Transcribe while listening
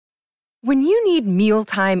When you need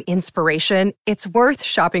mealtime inspiration, it's worth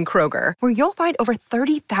shopping Kroger, where you'll find over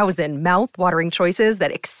 30,000 mouth-watering choices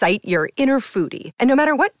that excite your inner foodie. And no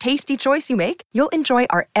matter what tasty choice you make, you'll enjoy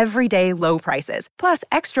our everyday low prices, plus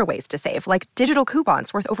extra ways to save, like digital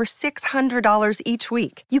coupons worth over $600 each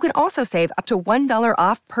week. You can also save up to $1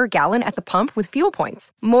 off per gallon at the pump with fuel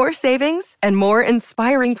points. More savings and more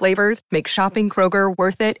inspiring flavors make shopping Kroger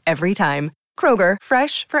worth it every time. Kroger,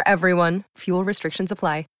 fresh for everyone. Fuel restrictions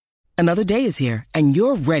apply. Another day is here, and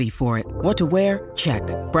you're ready for it. What to wear? Check.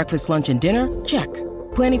 Breakfast, lunch, and dinner? Check.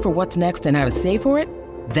 Planning for what's next and how to save for it?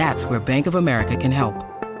 That's where Bank of America can help.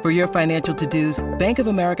 For your financial to-dos, Bank of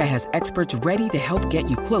America has experts ready to help get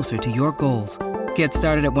you closer to your goals. Get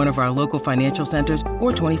started at one of our local financial centers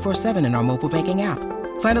or 24/7 in our mobile banking app.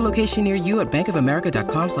 Find a location near you at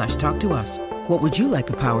bankofamerica.com/talktous. What would you like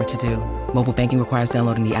the power to do? Mobile banking requires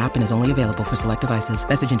downloading the app and is only available for select devices.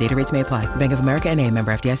 Message and data rates may apply. Bank of America N.A.,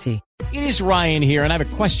 member FDIC. It is Ryan here, and I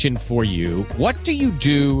have a question for you. What do you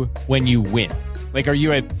do when you win? Like, are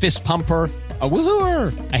you a fist pumper, a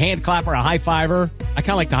woo-hooer, a hand clapper, a high-fiver? I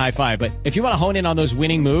kind of like the high-five, but if you want to hone in on those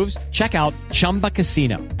winning moves, check out Chumba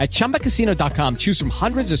Casino. At ChumbaCasino.com, choose from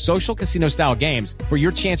hundreds of social casino-style games for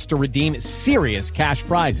your chance to redeem serious cash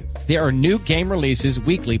prizes. There are new game releases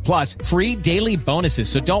weekly, plus free daily bonuses,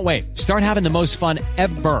 so don't wait. Start having the most fun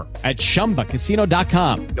ever at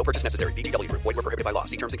ChumbaCasino.com. No purchase necessary. VGW Group. Void where prohibited by law.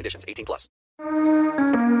 See terms and conditions. 18+.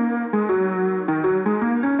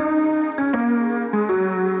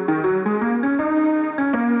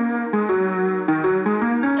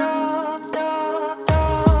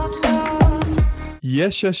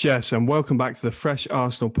 Yes, and welcome back to the Fresh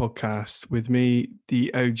Arsenal podcast with me,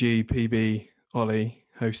 the OG PB, Ollie,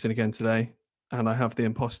 hosting again today, and I have the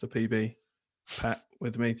imposter PB, Pat,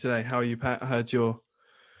 with me today. How are you, Pat? I heard you're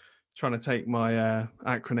trying to take my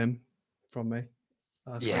acronym from me.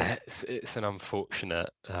 It's an unfortunate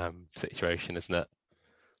situation, isn't it?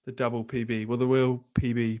 The double PB. Will the real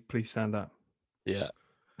PB please stand up? Yeah.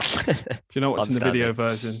 If you're not watching the video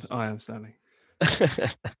version, I am standing.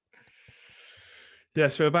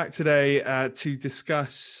 Yes, we're back today to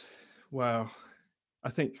discuss, well, I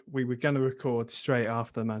think we were going to record straight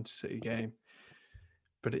after the Manchester City game,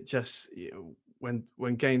 but it just,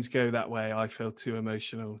 when games go that way, I feel too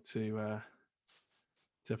emotional to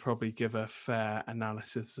probably give a fair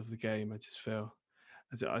analysis of the game. I just feel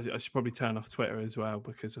I should probably turn off Twitter as well,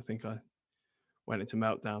 because I think I went into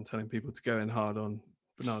meltdown telling people to go in hard on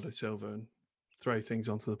Bernardo Silva and throw things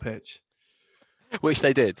onto the pitch. Which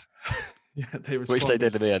they did. Yeah, they responded. Which they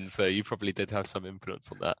did in the end, so you probably did have some influence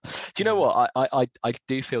on that. Do you know what? I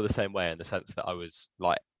do feel the same way, in the sense that I was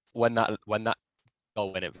like, when that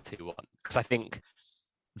goal went in for 2-1, because I think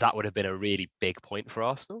that would have been a really big point for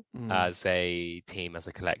Arsenal as a team, as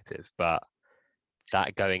a collective. But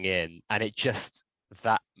that going in, and it just,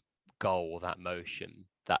 that goal, that motion,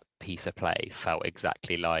 that piece of play felt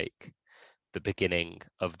exactly like the beginning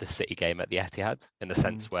of the City game at the Etihad, in the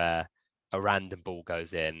sense where a random ball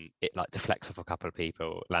goes in, it like deflects off a couple of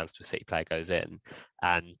people, lands to a City player, goes in.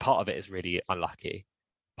 And part of it is really unlucky.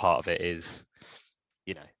 Part of it is,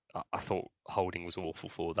 I thought holding was awful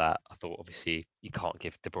for that. I thought, obviously, you can't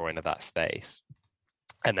give De Bruyne that space.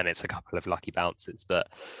 And then it's a couple of lucky bounces. But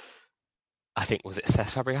I think, was it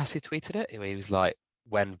Cesc Fabregas who tweeted it? He was like,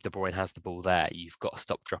 when De Bruyne has the ball there, you've got to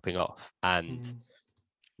stop dropping off. And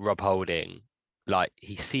Rob Holding, like,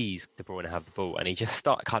 he sees De Bruyne have the ball and he just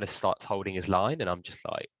starts holding his line, and I'm just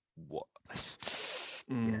like, what?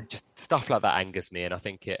 Yeah, just stuff like that angers me, and I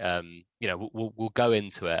think it, we'll go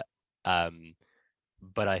into it,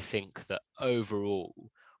 but I think that overall,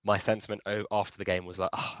 my sentiment after the game was like,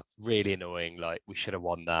 really annoying. Like, we should have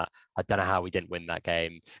won that. I don't know how we didn't win that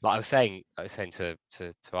game. Like I was saying to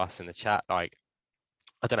us in the chat, like,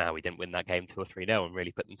 I don't know how we didn't win that game 2 or 3-0 and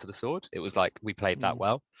really put them to the sword. It was like we played that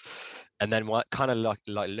well. And then what, kind of like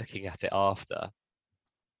looking at it after,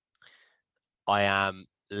 I am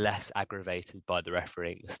less aggravated by the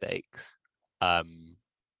refereeing mistakes. I'm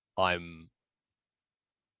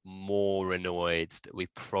more annoyed that we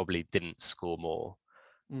probably didn't score more.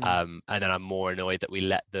 And then I'm more annoyed that we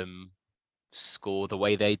let them score the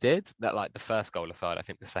way they did. That, like, the first goal aside, I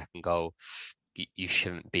think the second goal, you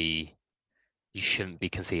shouldn't be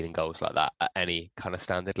conceding goals like that at any kind of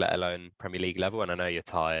standard, let alone Premier League level. And I know you're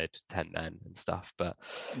tired, 10 men and stuff, but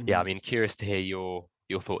yeah, I mean, curious to hear your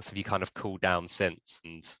thoughts. Have you kind of cooled down since?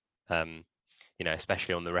 And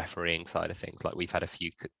especially on the refereeing side of things, like, we've had a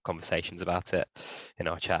few conversations about it in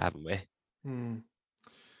our chat, haven't we?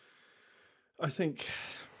 I think,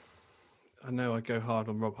 I know I go hard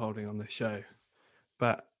on Rob Holding on this show,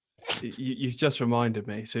 but you've just reminded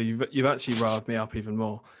me. So you've actually riled me up even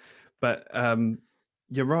more. But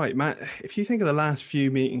you're right, man. If you think of the last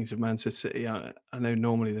few meetings of Manchester City, I know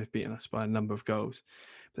normally they've beaten us by a number of goals,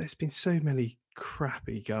 but there's been so many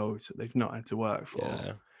crappy goals that they've not had to work for.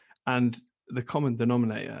 Yeah. And the common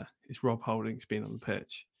denominator is Rob Holding's been on the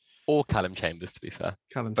pitch. Or Callum Chambers, to be fair.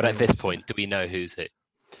 Callum but Chambers, at this point, do we know who's who?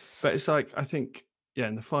 But it's like, I think,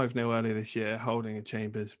 in the 5-0 earlier this year, Holding and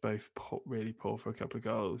Chambers both really poor for a couple of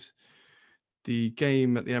goals. The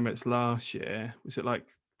game at the Emirates last year, was it like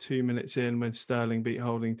 2 minutes in when Sterling beat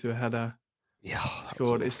Holding to a header? Yeah,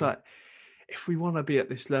 scored. It's like, if we want to be at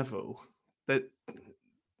this level, that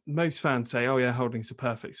most fans say, oh yeah, Holding's a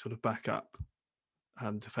perfect sort of backup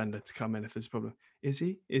defender to come in if there's a problem. Is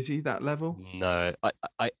he? Is he that level? No,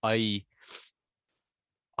 I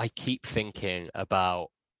keep thinking about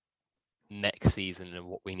next season and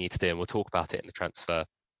what we need to do, and we'll talk about it in the transfer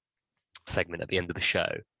segment at the end of the show.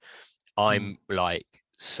 I'm like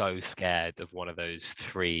so scared of one of those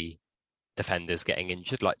three defenders getting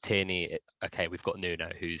injured. Like Tierney, okay, we've got Nuno,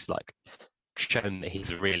 who's like shown that he's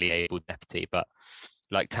a really able deputy, but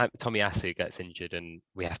like Tomiyasu gets injured and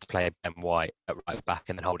we have to play Ben White at right back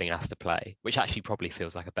and then Holding has to play, which actually probably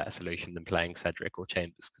feels like a better solution than playing Cedric or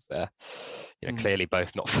Chambers, because they're clearly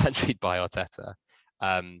both not fancied by Arteta.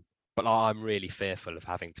 But I'm really fearful of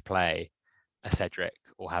having to play a Cedric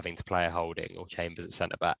or having to play a Holding or Chambers at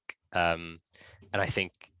centre back. And I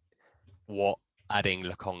think what adding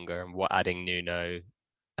Lokonga and what adding Nuno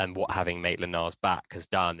and what having Maitland-Niles back has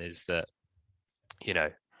done is that,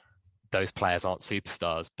 those players aren't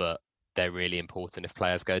superstars, but they're really important if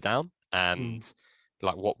players go down. And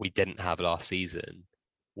like what we didn't have last season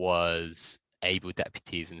was able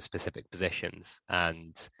deputies in specific positions.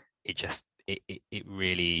 And it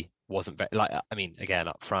really wasn't very, like, I mean, again,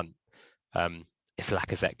 up front, if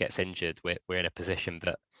Lacazette gets injured, we're in a position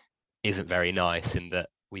that isn't very nice, in that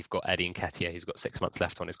we've got Eddie Nketiah, who's got 6 months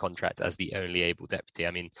left on his contract as the only able deputy.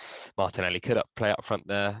 I mean, Martinelli could play up front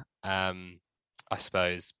there, I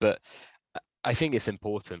suppose, but I think it's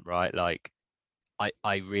important, right? Like,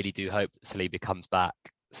 I really do hope that Saliba comes back,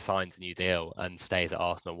 signs a new deal and stays at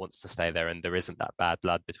Arsenal, wants to stay there, and there isn't that bad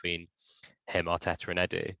blood between him, Arteta and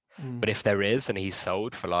Edu. But if there is, and he's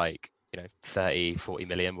sold for like, 30, 40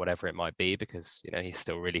 million, whatever it might be, because, he's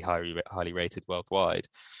still really highly rated worldwide,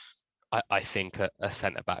 I think a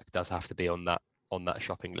centre-back does have to be on that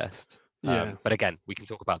shopping list. Yeah. But again, we can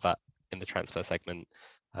talk about that in the transfer segment,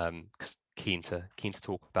 because keen to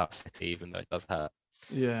talk about City, even though it does hurt.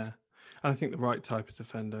 Yeah. And I think the right type of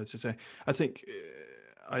defender, to say, I think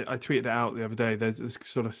I tweeted it out the other day. There's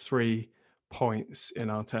sort of 3 points in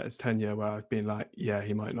Arteta's tenure where I've been like, yeah,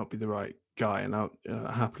 he might not be the right guy. And I'll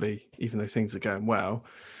happily, even though things are going well,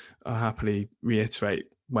 I'll happily reiterate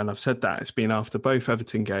when I've said that. It's been after both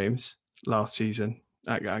Everton games last season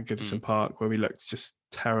at Goodison Park, where we looked just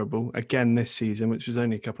terrible. Again this season, which was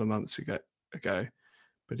only a couple of months ago,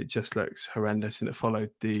 but it just looks horrendous. And it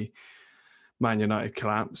followed the Man United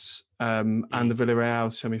collapse and the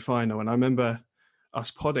Villarreal semi-final. And I remember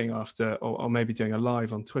us podding after, or maybe doing a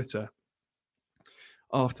live on Twitter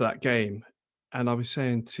after that game. And I was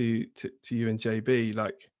saying to you and JB,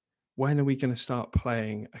 like, when are we going to start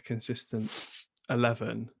playing a consistent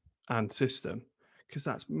 11 and system? Because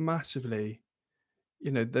that's massively,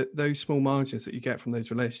 those small margins that you get from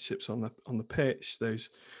those relationships on the pitch, those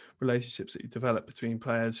relationships that you develop between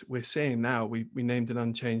players. We're seeing now, we named an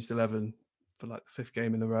unchanged 11 for like the 5th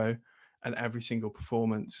game in a row, and every single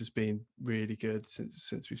performance has been really good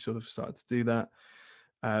since we've sort of started to do that.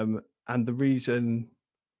 And the reason,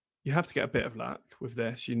 you have to get a bit of luck with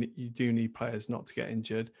this. You do need players not to get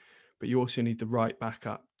injured, but you also need the right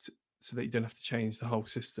backup so that you don't have to change the whole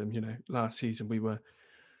system. Last season we were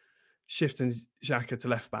shifting Xhaka to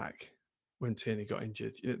left back when Tierney got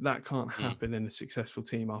injured. That can't happen in a successful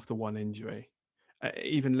team after one injury.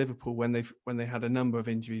 Even Liverpool, when they had a number of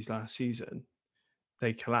injuries last season,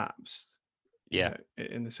 they collapsed.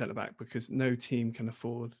 In the centre back, because no team can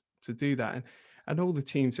afford to do that. And all the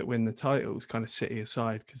teams that win the titles, kind of City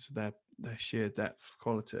aside, because of their sheer depth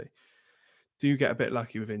quality, do get a bit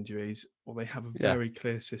lucky with injuries, or they have a very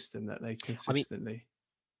clear system that they consistently.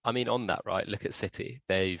 I mean, on that, right? Look at City.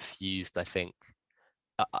 They've used, I think,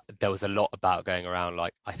 there was a lot about going around.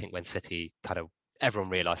 Like, I think when City everyone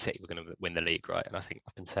realised City were going to win the league, right? And I think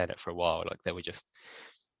I've been saying it for a while. Like, they were just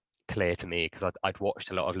clear to me, because I'd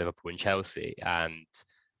watched a lot of Liverpool and Chelsea, and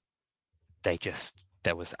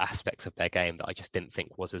there was aspects of their game that I just didn't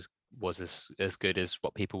think was as good as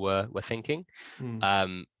what people were thinking.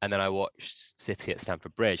 And then I watched City at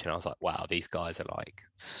Stamford Bridge, and I was like, wow, these guys are like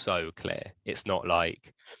so clear. It's not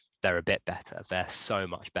like they're a bit better; they're so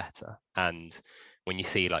much better. And when you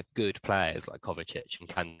see like good players like Kovacic and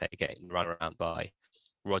Kante getting run around by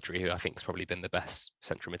Rodri, who I think has probably been the best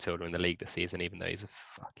central midfielder in the league this season, even though he's a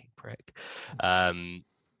fucking prick.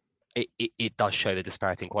 It does show the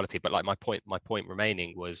disparity in quality. But like my point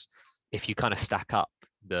remaining was, if you kind of stack up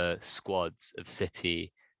the squads of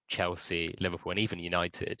City, Chelsea, Liverpool, and even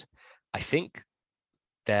United, I think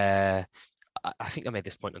I made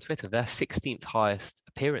this point on Twitter. Their 16th highest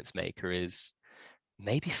appearance maker is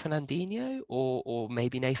maybe Fernandinho or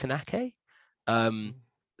maybe Nathan Ake.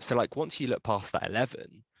 So like once you look past that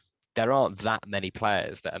 11, there aren't that many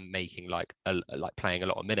players that are making like playing a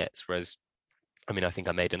lot of minutes. Whereas, I mean, I think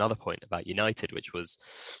I made another point about United, which was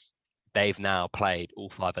they've now played all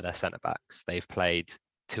 5 of their centre backs. They've played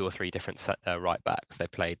 2 or 3 different right backs.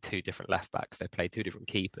 They've played 2 different left backs. They've played 2 different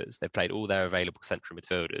keepers. They've played all their available central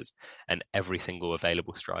midfielders and every single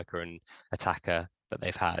available striker and attacker that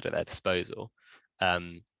they've had at their disposal.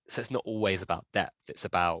 So it's not always about depth. It's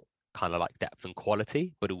about kind of like depth and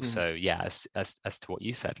quality, but also, as to what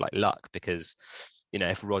you said, like luck, because, you know,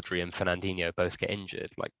 if Rodri and Fernandinho both get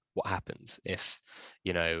injured, like what happens if,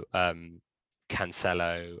 you know,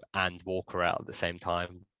 Cancelo and Walker out at the same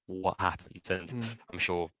time? What happens? And I'm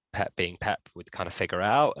sure Pep, being Pep, would kind of figure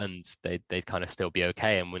out, and they'd kind of still be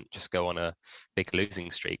okay and wouldn't just go on a big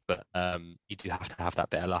losing streak. But you do have to have that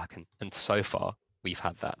bit of luck, and so far we've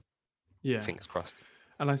had that. Yeah, fingers crossed.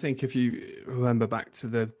 And I think if you remember back to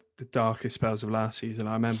the darkest spells of last season,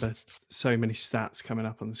 I remember so many stats coming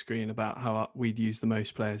up on the screen about how we'd use the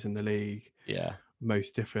most players in the league. Yeah.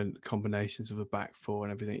 Most different combinations of a back four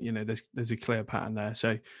and everything. You know, there's a clear pattern there.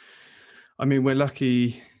 So, I mean, we're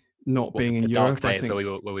lucky not being in Europe. Dark days where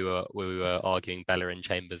we were arguing Bellerin,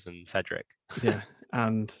 Chambers, and Cedric. Yeah,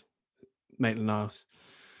 and Maitland-Niles.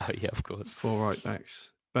 Oh yeah, of course. 4 right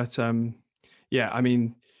backs. But yeah, I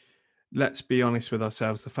mean, let's be honest with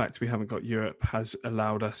ourselves. The fact we haven't got Europe has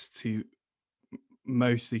allowed us to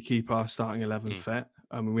mostly keep our starting 11 fit.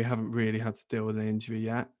 I mean, we haven't really had to deal with an injury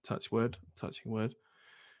yet. Touching wood.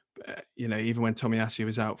 But, you know, even when Tomiyasu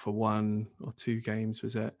was out for 1 or 2 games,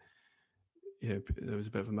 was it? You know, there was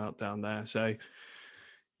a bit of a meltdown there. So,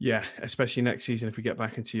 yeah, especially next season, if we get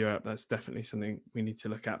back into Europe, that's definitely something we need to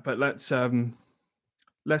look at. But let's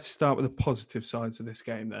start with the positive sides of this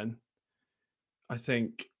game then. I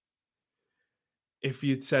think if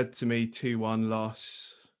you'd said to me 2-1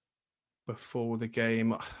 loss before the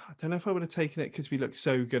game, I don't know if I would have taken it because we looked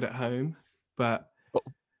so good at home. But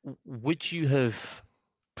would you have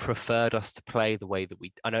preferred us to play the way that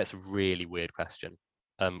we... I know it's a really weird question.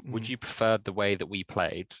 Would you prefer the way that we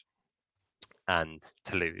played and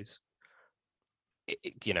to lose,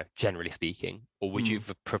 you know, generally speaking, or would you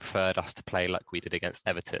have preferred us to play like we did against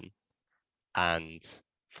Everton and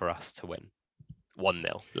for us to win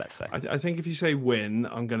 1-0, let's say? I think if you say win,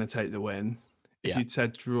 I'm going to take the win. If you'd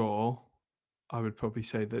said draw, I would probably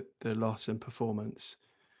say that the loss in performance,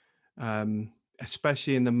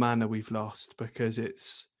 especially in the manner we've lost, because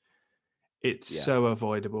it's so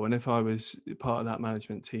avoidable. And if I was part of that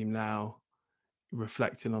management team now,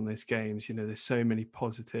 reflecting on this games, you know, there's so many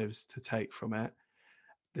positives to take from it.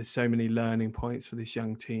 There's so many learning points for this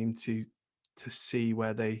young team to see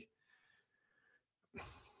where they,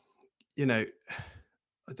 you know,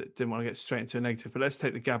 I didn't want to get straight into a negative, but let's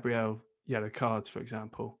take the Gabriel yellow cards, for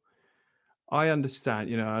example. I understand,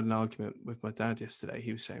 you know, I had an argument with my dad yesterday.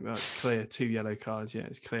 He was saying, well, it's clear 2 yellow cards. Yeah,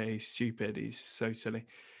 it's clear he's stupid. He's so silly.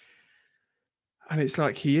 And it's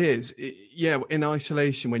like he is. In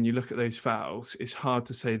isolation, when you look at those fouls, it's hard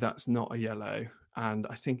to say that's not a yellow. And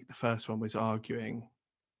I think the first one was arguing.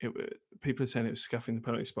 People are saying it was scuffing the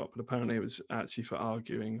penalty spot, but apparently it was actually for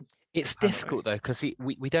arguing. It's difficult, though, because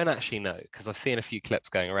we don't actually know, because I've seen a few clips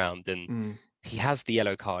going around and he has the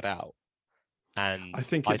yellow card out. And I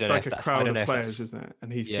think it's like a crowd of players, isn't it?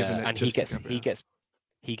 And he's given it. And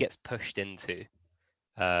he gets pushed into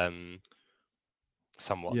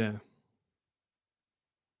somewhat. Yeah.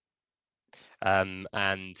 And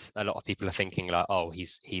a lot of people are thinking like, oh,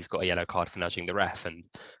 he's got a yellow card for nudging the ref, and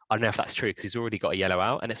I don't know if that's true because he's already got a yellow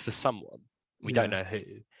out, and it's for someone we don't know who,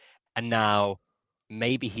 and now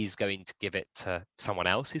maybe he's going to give it to someone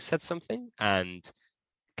else who said something, and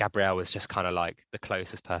Gabriel was just kind of like the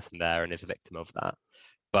closest person there and is a victim of that.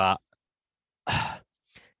 But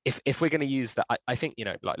if we're going to use that, I think, you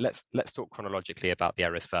know, like let's talk chronologically about the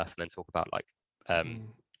errors first, and then talk about like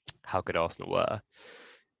how good Arsenal were.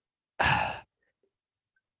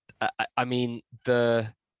 I mean,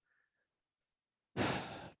 the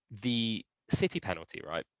City penalty,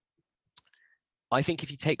 right? I think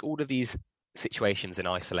if you take all of these situations in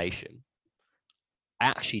isolation, I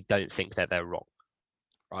actually don't think that they're wrong,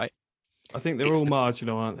 right? I think they're all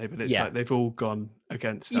marginal, aren't they? But it's like they've all gone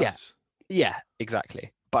against us. Yeah,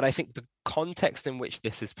 exactly. But I think the context in which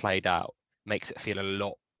this is played out makes it feel a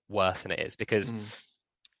lot worse than it is because,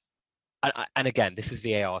 and again, this is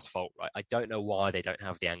VAR's fault, right? I don't know why they don't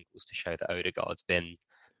have the angles to show that Odegaard's been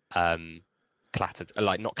clattered,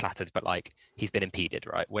 like not clattered, but like he's been impeded,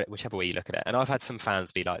 right? Whichever way you look at it. And I've had some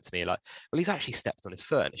fans be like to me, like, well, he's actually stepped on his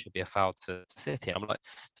foot and it should be a foul to City. And I'm like,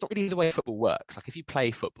 it's not really the way football works. Like if you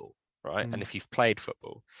play football, right? And if you've played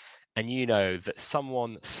football and you know that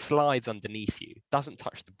someone slides underneath you, doesn't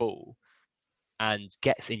touch the ball and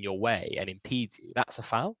gets in your way and impedes you, that's a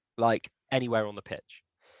foul, like anywhere on the pitch.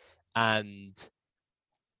 And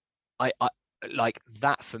I like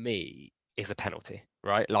that for me is a penalty,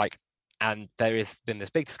 right? Like, and there has been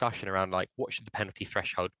this big discussion around like, what should the penalty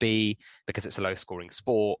threshold be? Because it's a low scoring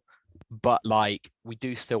sport. But like, we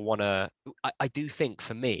do still want to, I do think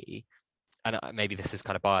for me, and maybe this is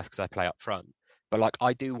kind of biased because I play up front, but like,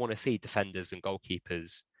 I do want to see defenders and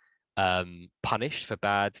goalkeepers punished for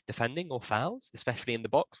bad defending or fouls, especially in the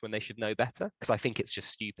box when they should know better. Because I think it's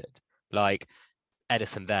just stupid. Like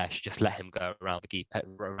Edison there should just let him go around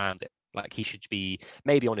around it. Like he should be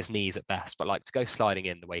maybe on his knees at best, but like to go sliding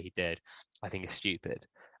in the way he did, I think is stupid.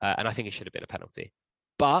 And I think it should have been a penalty.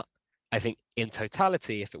 But I think in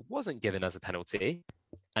totality, if it wasn't given as a penalty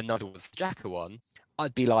and neither was the Xhaka one,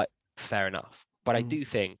 I'd be like, fair enough. But I do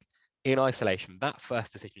think in isolation, that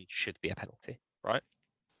first decision should be a penalty, right?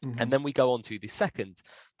 And then we go on to the second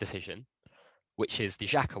decision, which is the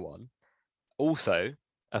Xhaka one. Also,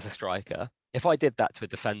 as a striker, if I did that to a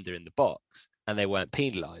defender in the box and they weren't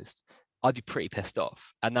penalised, I'd be pretty pissed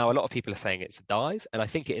off. And now a lot of people are saying it's a dive, and I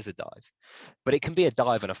think it is a dive. But it can be a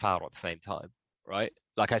dive and a foul at the same time, right?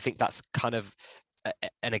 Like I think that's kind of,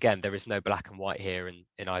 and again, there is no black and white here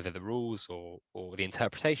in either the rules or the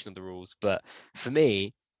interpretation of the rules. But for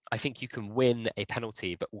me, I think you can win a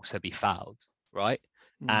penalty but also be fouled, right?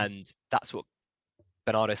 And that's what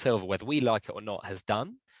Bernardo Silva, whether we like it or not, has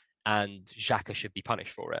done. And Xhaka should be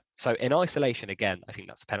punished for it. So in isolation, again, I think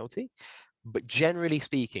that's a penalty. But generally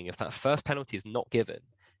speaking, if that first penalty is not given,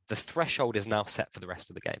 the threshold is now set for the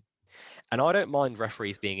rest of the game. And I don't mind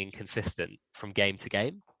referees being inconsistent from game to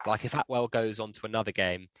game. Like if Atwell goes on to another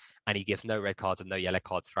game and he gives no red cards and no yellow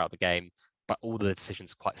cards throughout the game, but all the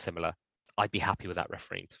decisions are quite similar, I'd be happy with that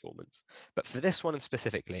refereeing performance. But for this one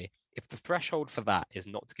specifically, if the threshold for that is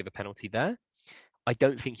not to give a penalty there, I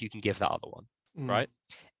don't think you can give that other one, right?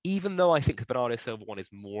 Even though I think the Bernardo Silva one is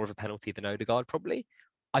more of a penalty than Odegaard probably,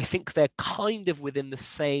 I think they're kind of within the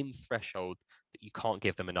same threshold that you can't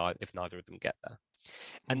give them if neither of them get there.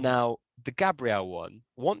 And now the Gabriel one,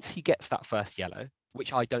 once he gets that first yellow,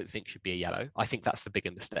 which I don't think should be a yellow, I think that's the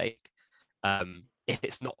bigger mistake. If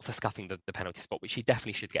it's not for scuffing the penalty spot, which he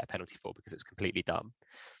definitely should get a penalty for because it's completely dumb.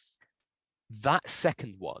 That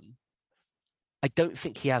second one, I don't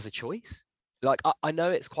think he has a choice. Like, I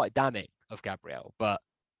know it's quite damning of Gabriel, but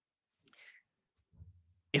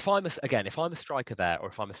if I'm a striker there, or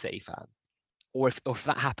if I'm a City fan, or if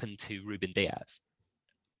that happened to Ruben Diaz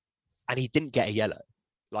and he didn't get a yellow,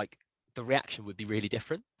 like the reaction would be really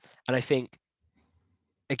different. And I think,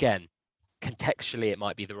 again, contextually, it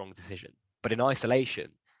might be the wrong decision, but in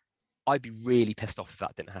isolation, I'd be really pissed off if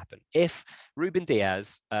that didn't happen. If Ruben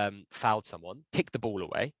Diaz fouled someone, kicked the ball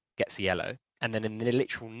away, gets a yellow, and then in the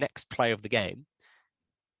literal next play of the game,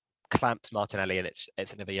 clamps Martinelli and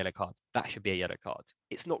it's another yellow card, that should be a yellow card.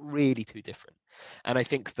 It's not really too different. And I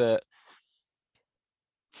think that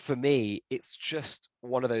for me, it's just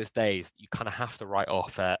one of those days that you kind of have to write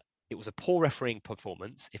off that it was a poor refereeing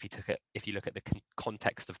performance if you look at the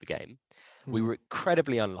context of the game. We were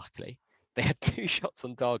incredibly unlucky. They had 2 shots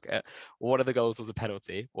on target. One of the goals was a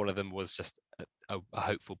penalty. One of them was just a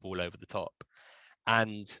hopeful ball over the top.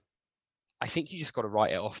 And I think you just got to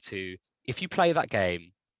write it off to, if you play that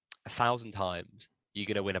game 1,000 times, you're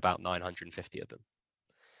going to win about 950 of them.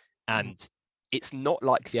 And it's not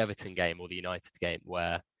like the Everton game or the United game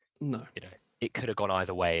where, it could have gone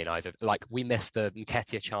either way. And either, like, we missed the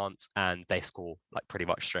Nketiah chance and they score like pretty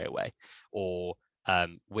much straight away. Or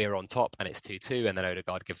we're on top and it's 2-2 and then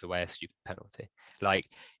Odegaard gives away a stupid penalty. Like,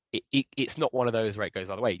 it's not one of those where it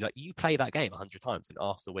goes either way. Like, you play that game 100 times and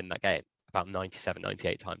Arsenal win that game about 97,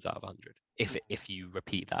 98 times out of 100 if you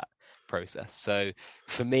repeat that process. So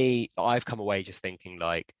for me, I've come away just thinking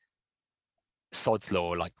like, sod's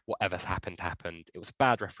law, like whatever's happened. It was a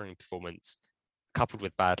bad refereeing performance coupled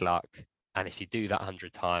with bad luck. And if you do that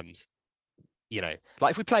 100 times,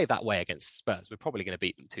 like if we play that way against Spurs, we're probably going to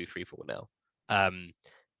beat them 2-3-4 nil. And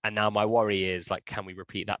now my worry is like, can we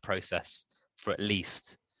repeat that process for at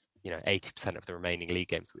least 80% of the remaining league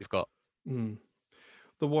games that we've got?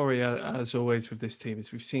 the worry, as always, with this team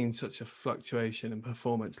is we've seen such a fluctuation in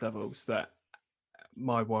performance levels that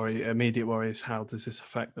my immediate worry is how does this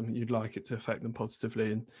affect them? You'd like it to affect them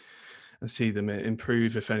positively and see them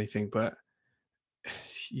improve, if anything, but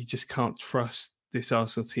you just can't trust this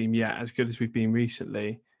Arsenal team yet, as good as we've been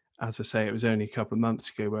recently. As I say, it was only a couple of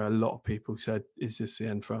months ago where a lot of people said, is this the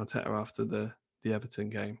end for Arteta after the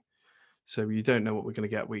Everton game? So you don't know what we're going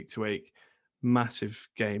to get week to week. Massive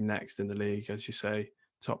game next in the league, as you say,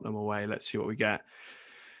 Tottenham away. Let's see what we get.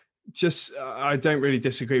 Just, I don't really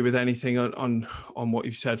disagree with anything on what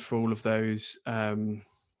you've said for all of those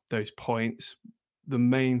points. The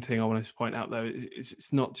main thing I wanted to point out, though, is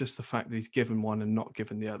it's not just the fact that he's given one and not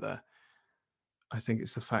given the other. I think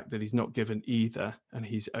it's the fact that he's not given either and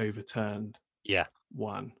he's overturned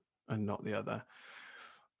one and not the other.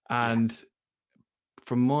 And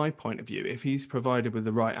from my point of view, if he's provided with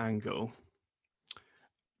the right angle,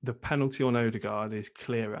 the penalty on Odegaard is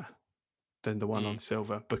clearer than the one on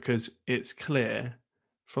Silva, because it's clear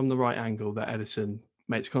from the right angle that Ederson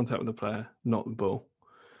makes contact with the player, not the ball.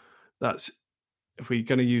 That's, if we're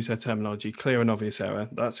going to use their terminology, clear and obvious error.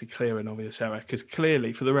 That's a clear and obvious error, because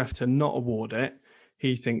clearly for the ref to not award it,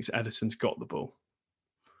 he thinks Ederson's got the ball.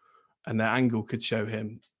 And the angle could show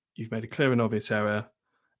him, you've made a clear and obvious error.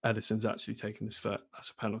 Ederson's actually taken his foot. That's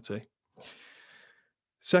a penalty.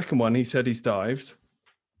 Second one, he said he's dived,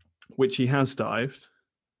 which he has dived.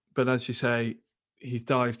 But as you say, he's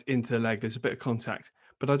dived into the leg. There's a bit of contact.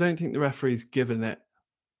 But I don't think the referee's given it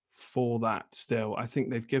for that still. I think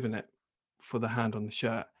they've given it for the hand on the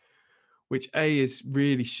shirt, which is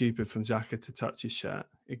really stupid from Xhaka to touch his shirt.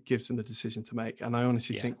 It gives them the decision to make. And I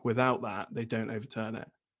honestly think without that, they don't overturn it,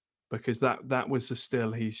 because that was the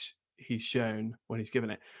still he's shown when he's given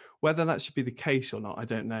it. Whether that should be the case or not, I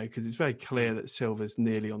don't know, because it's very clear that Silva's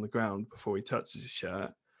nearly on the ground before he touches his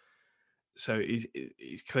shirt. So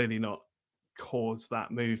he's clearly not caused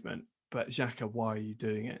that movement. But Xhaka, why are you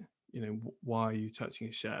doing it? You know, why are you touching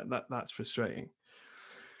his shirt? That's frustrating.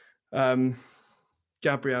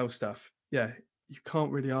 Gabriel stuff, you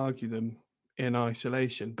can't really argue them in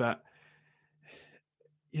isolation. But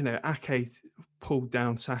you know, Ake pulled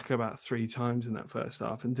down Saka about 3 times in that first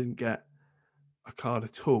half and didn't get a card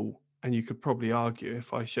at all. And you could probably argue,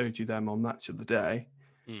 if I showed you them on Match of the Day,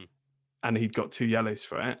 and he'd got 2 yellows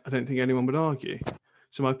for it, I don't think anyone would argue.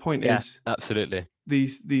 So my point is, absolutely,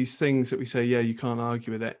 these things that we say, you can't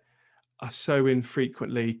argue with it, are so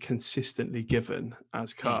infrequently, consistently given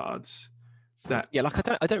as cards that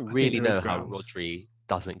I don't really know how Rodri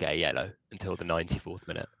doesn't get a yellow until the 94th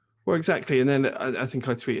minute. Well, exactly. And then I think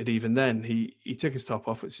I tweeted even then, he took his top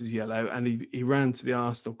off, which is yellow, and he ran to the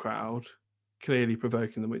Arsenal crowd, clearly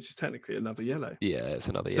provoking them, which is technically another yellow. Yeah, it's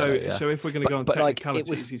another yellow. So if we're going to go on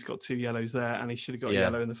technicalities, he's got 2 yellows there, and he should have got a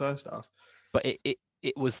yellow in the first half. But it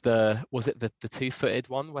was the 2-footed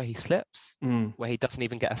one where he slips, where he doesn't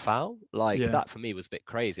even get a foul? That for me was a bit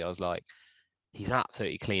crazy. I was like, he's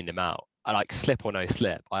absolutely cleaned him out. I like, slip or no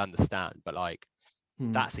slip, I understand, but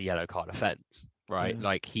that's a yellow card offence. Right,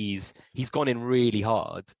 he's gone in really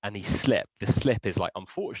hard and he slipped. The slip is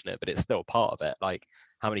unfortunate, but it's still part of it.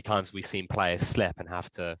 How many times have we seen players slip and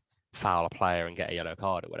have to foul a player and get a yellow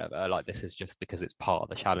card or whatever? This is just because it's part of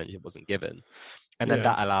the challenge. It wasn't given, and then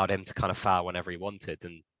that allowed him to kind of foul whenever he wanted.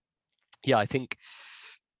 And I think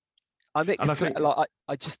I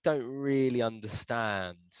just don't really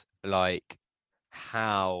understand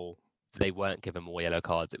how they weren't given more yellow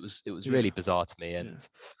cards. It was really bizarre to me. And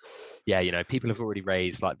people have already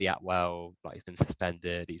raised the Atwell, he's been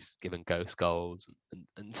suspended, he's given ghost goals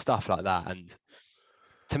and stuff like that. And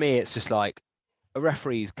to me, it's just a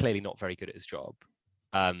referee is clearly not very good at his job.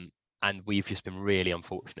 And we've just been really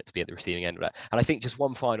unfortunate to be at the receiving end of that. And I think just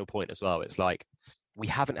one final point as well, it's we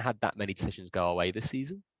haven't had that many decisions go away this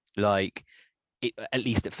season. At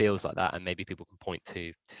least it feels like that. And maybe people can point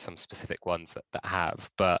to some specific ones that have.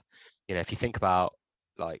 But, if you think about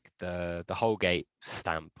the Holgate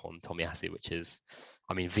stamp on Tomiyasu, which is,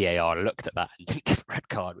 VAR looked at that and didn't give a red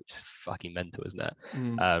card, which is fucking mental, isn't it?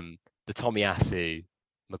 The Tomiyasu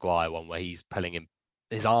Maguire one where he's pulling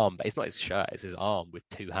his arm, but it's not his shirt, it's his arm with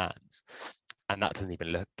 2 hands, and that doesn't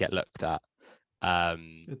even get looked at.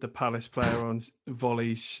 The Palace player on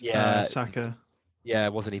volley, Saka. Yeah,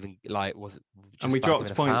 it wasn't even was it? And we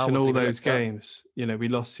dropped points in all those games. We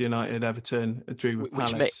lost to United, Everton, drew with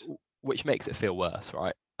Palace. Which makes it feel worse,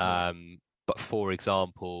 right? But for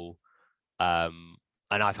example, and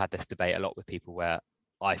I've had this debate a lot with people where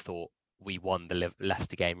I thought we won the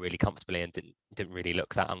Leicester game really comfortably and didn't really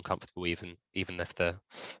look that uncomfortable, even if the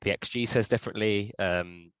XG says differently.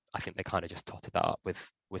 I think they kind of just totted that up with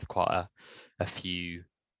quite a few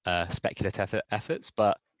speculative efforts.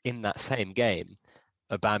 But in that same game,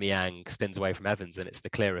 Aubameyang spins away from Evans, and it's the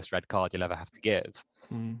clearest red card you'll ever have to give.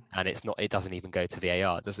 And it's not. It doesn't even go to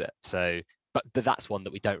VAR, does it? So, but that's one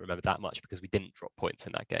that we don't remember that much because we didn't drop points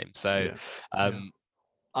in that game. So,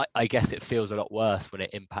 I guess it feels a lot worse when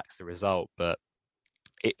it impacts the result, but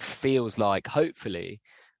it feels like hopefully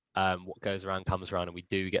what goes around comes around, and we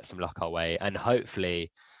do get some luck our way, and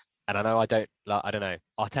hopefully. And I know I don't know.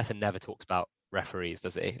 Arteta never talks about referees,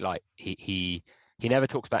 does he? Like he never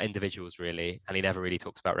talks about individuals really, and he never really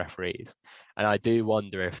talks about referees. And I do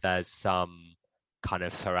wonder if there's some kind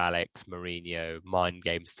of Sir Alex, Mourinho mind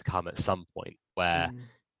games to come at some point where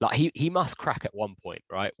like he must crack at one point,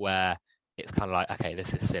 right? Where it's kind of like, okay,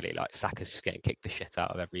 this is silly. Like Saka's just getting kicked the shit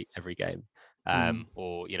out of every game.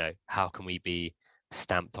 Or, you know, how can we be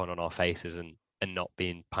stamped on our faces and not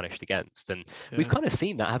being punished against? And we've kind of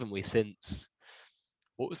seen that, haven't we, since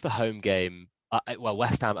what was the home game?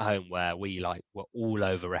 West Ham at home, where we like were all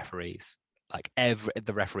over referees, like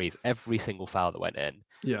every single foul that went in.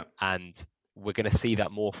 Yeah. And we're going to see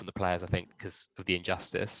that more from the players, I think, because of the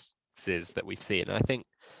injustices that we've seen. And I think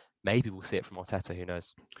maybe we'll see it from Arteta. Who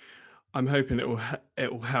knows? I'm hoping it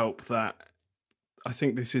will help that. I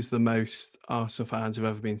think this is the most Arsenal fans have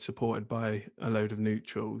ever been supported by a load of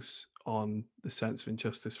neutrals on the sense of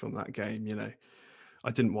injustice from that game. You know,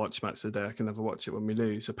 I didn't watch Match of the Day. I can never watch it when we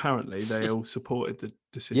lose. Apparently, they all supported the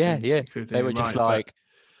decisions. Yeah. They were just like,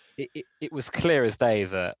 it was clear as day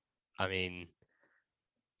that, I mean...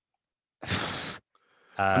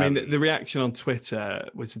 the reaction on Twitter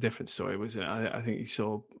was a different story, wasn't it? I think you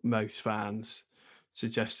saw most fans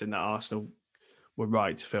suggesting that Arsenal were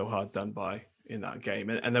right to feel hard done by in that game.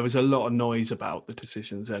 And there was a lot of noise about the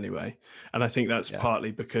decisions anyway. And I think that's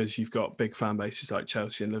partly because you've got big fan bases like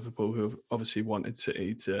Chelsea and Liverpool who have obviously wanted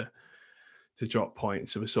City to drop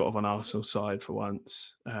points. So we're sort of on Arsenal's side for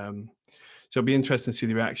once. So it'll be interesting to see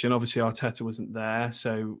the reaction. Obviously, Arteta wasn't there,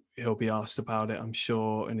 so he'll be asked about it, I'm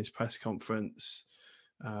sure, in his press conference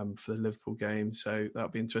for the Liverpool game. So that'll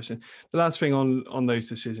be interesting. The last thing on those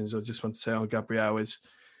decisions, I just want to say on Gabriel is,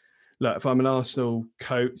 look, if I'm an Arsenal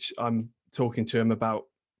coach, I'm talking to him about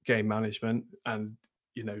game management and,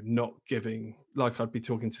 you know, not giving, like I'd be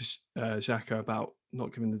talking to Xhaka about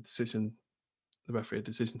not giving the referee a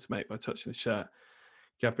decision to make by touching his shirt.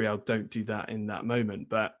 Gabriel, don't do that in that moment.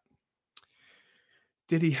 But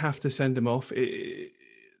did he have to send him off?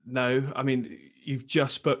 No. I mean, you've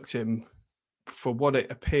just booked him for what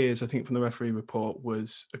it appears, I think, from the referee report,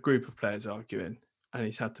 was a group of players arguing, and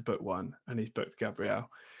he's had to book one, and he's booked Gabriel.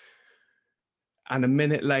 And a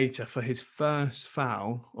minute later, for his first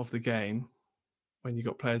foul of the game, when you've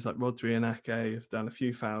got players like Rodri and Ake have done a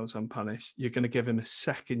few fouls unpunished, you're going to give him a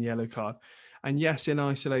second yellow card. And yes, in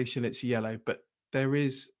isolation, it's a yellow, but there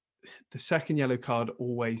is... the second yellow card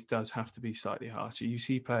always does have to be slightly harsher. You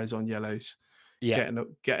see players on yellows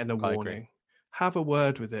getting a warning. Have a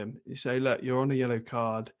word with him. You say, look, you're on a yellow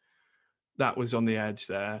card. That was on the edge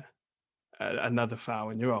there. Another foul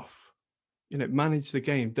and you're off. You know, manage the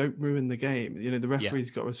game. Don't ruin the game. You know, the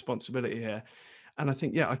referee's got a responsibility here. And I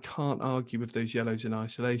think, I can't argue with those yellows in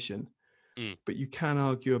isolation. But you can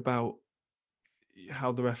argue about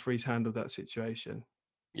how the referees handled that situation.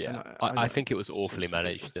 Yeah, I think it was awfully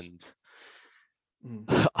managed, and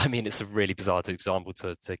I mean, it's a really bizarre example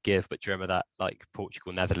to give, but do you remember that like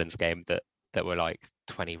Portugal-Netherlands game that were like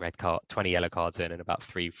 20 yellow cards in and about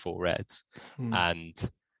 3-4 reds, and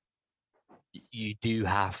you do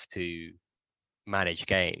have to manage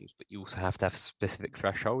games, but you also have to have a specific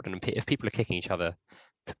threshold, and if people are kicking each other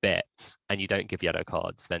to bits and you don't give yellow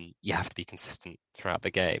cards, then you have to be consistent throughout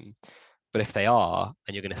the game. But if they are,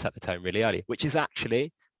 and you're going to set the tone really early, which is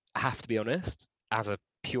actually, I have to be honest, as a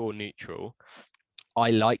pure neutral,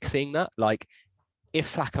 I like seeing that. Like, if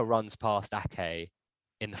Saka runs past Ake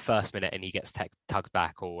in the first minute and he gets tugged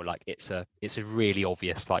back, or like it's a really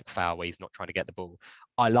obvious like foul where he's not trying to get the ball,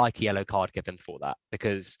 I like a yellow card given for that,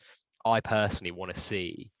 because I personally want to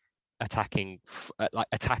see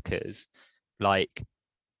attackers, like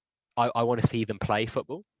I want to see them play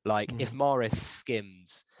football. Like if Mahrez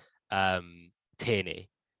skims Tierney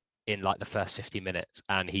in like the first 50 minutes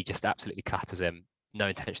and he just absolutely clatters him, no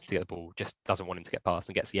intention to get the ball, just doesn't want him to get past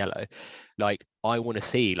and gets yellow. Like, I want to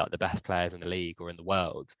see like the best players in the league or in the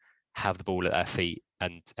world have the ball at their feet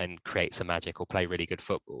and create some magic or play really good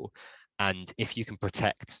football. And if you can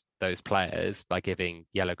protect those players by giving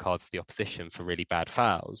yellow cards to the opposition for really bad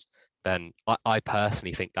fouls, then I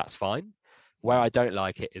personally think that's fine. Where I don't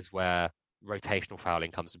like it is where rotational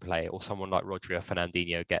fouling comes into play, or someone like Rodri or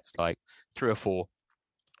Fernandinho gets like 3 or 4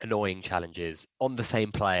 annoying challenges on the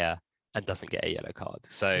same player and doesn't get a yellow card.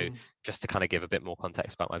 So just to kind of give a bit more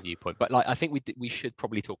context about my viewpoint, but like I think we should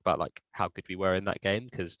probably talk about like how good we were in that game,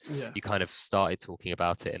 because you kind of started talking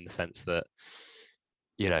about it in the sense that,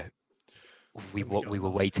 you know, we were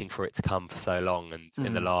waiting for it to come for so long, and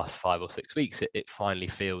in the last 5 or 6 weeks it finally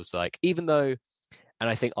feels like, even though, and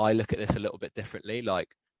I think I look at this a little bit differently, like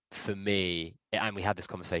for me, and we had this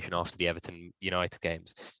conversation after the Everton United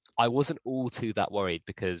games, I wasn't all too that worried,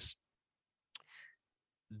 because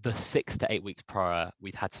the 6 to 8 weeks prior,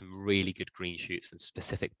 we'd had some really good green shoots and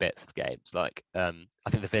specific bits of games. Like I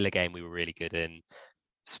think the Villa game we were really good in.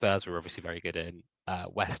 Spurs were obviously very good in.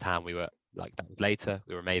 West Ham we were, like, that was later,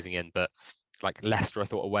 we were amazing in. But like Leicester, I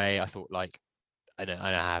thought away, I thought like, I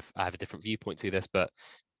have a different viewpoint to this, but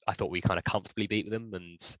I thought we kind of comfortably beat them.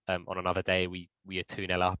 And on another day we are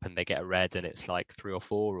 2-0 up and they get a red and it's like 3 or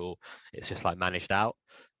 4, or it's just like managed out.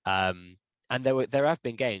 And there have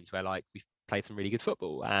been games where like we've played some really good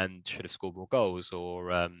football and should have scored more goals,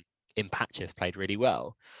 or in patches played really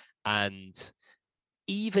well. And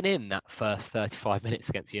even in that first 35 minutes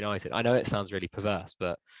against United, I know it sounds really perverse,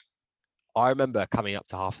 but I remember coming up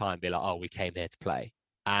to half time and being like, oh, we came here to play.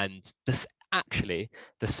 And this actually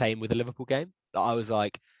the same with the Liverpool game. I was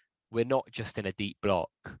like, we're not just in a deep block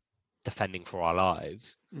defending for our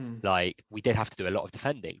lives. Like, we did have to do a lot of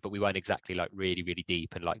defending, but we weren't exactly like really, really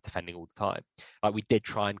deep and like defending all the time. Like, we did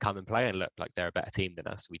try and come and play and look like they're a better team than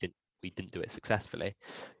us. We didn't do it successfully.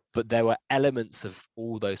 But there were elements of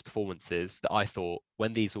all those performances that I thought,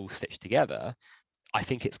 when these all stitched together, I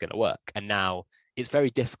think it's going to work. And now it's very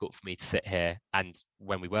difficult for me to sit here and,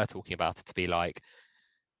 when we were talking about it, to be like,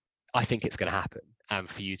 I think it's going to happen. And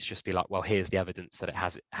for you to just be like, well, here's the evidence that it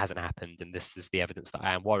hasn't happened, and this is the evidence that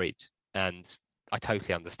I am worried. And I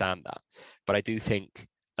totally understand that. But I do think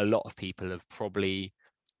a lot of people have probably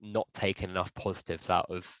not taken enough positives out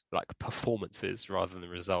of like performances rather than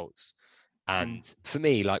results. And for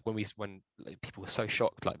me, like when like, people were so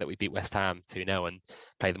shocked like that we beat West Ham 2-0 and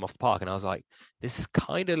played them off the park, and I was like, this is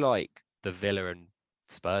kind of like the Villa and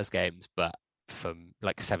Spurs games, but for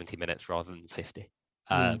like 70 minutes rather than 50.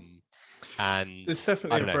 And there's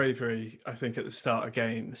definitely a bravery, I think, at the start of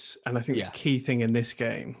games. And I think the key thing in this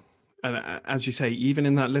game, and as you say, even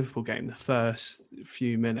in that Liverpool game, the first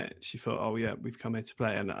few minutes, you thought, oh yeah, we've come here to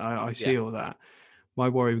play. And I see all that. My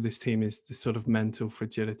worry with this team is the sort of mental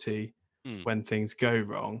fragility when things go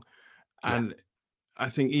wrong. And I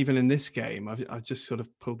think even in this game, I've just sort of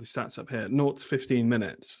pulled the stats up here. 0 to 15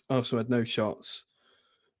 minutes, Arsenal had no shots,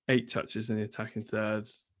 8 touches in the attacking third,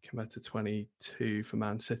 compared to 22 for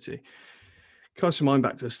Man City. Cast your mind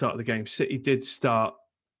back to the start of the game. City did start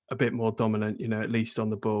a bit more dominant, at least on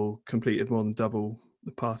the ball, completed more than double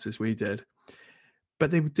the passes we did.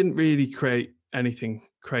 But they didn't really create anything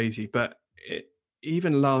crazy. But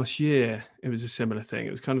even last year, it was a similar thing.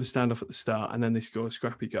 It was kind of a standoff at the start, and then they score a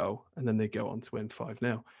scrappy goal, and then they go on to win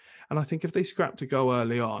 5-0. And I think if they scrapped a goal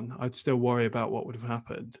early on, I'd still worry about what would have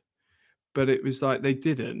happened. But it was like they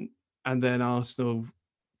didn't. And then Arsenal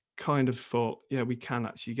kind of thought, yeah, we can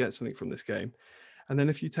actually get something from this game. And then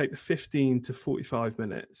if you take the 15 to 45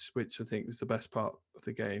 minutes, which I think was the best part of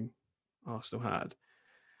the game Arsenal had,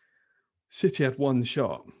 City had one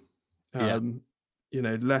shot.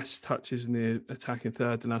 Less touches in the attacking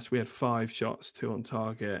third than us. We had 5 shots, 2 on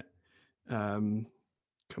target,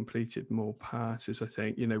 completed more passes, I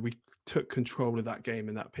think. We took control of that game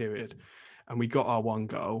in that period, and we got our 1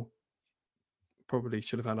 goal. Probably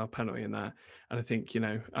should have had our penalty in there. And I think,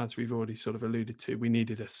 as we've already sort of alluded to, we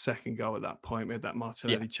needed a second goal at that point. We had that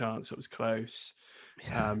Martinelli chance that was close.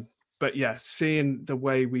 But yeah, seeing the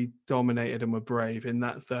way we dominated and were brave in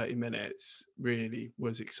that 30 minutes really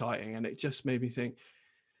was exciting. And it just made me think,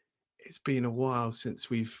 it's been a while since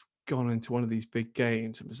we've gone into one of these big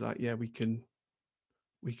games. It was like, yeah, we can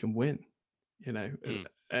win, in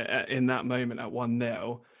that moment at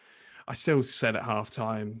 1-0. I still said at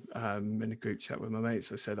halftime in a group chat with my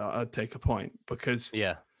mates, I said I'd take a point, because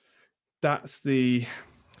that's the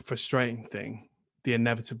frustrating thing. The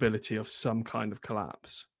inevitability of some kind of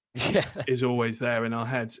collapse is always there in our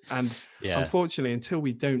heads. And unfortunately, until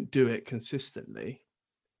we don't do it consistently,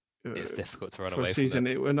 it's difficult to run for away a season,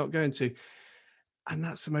 from it. We're not going to. And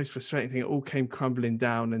that's the most frustrating thing. It all came crumbling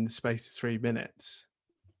down in the space of 3 minutes,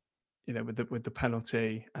 with the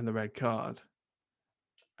penalty and the red card.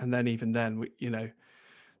 And then even then,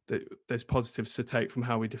 there's positives to take from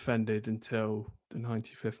how we defended until the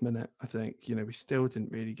 95th minute. I think, we still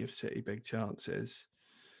didn't really give City big chances.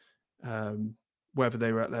 Whether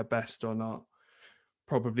they were at their best or not,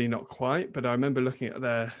 probably not quite. But I remember looking at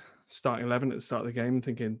their starting 11 at the start of the game and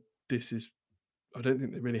thinking, I don't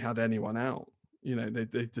think they really had anyone out.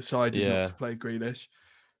 They decided not to play Grealish.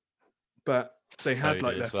 but they had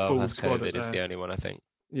like Foden their as well full has squad COVID at is the their only one I think.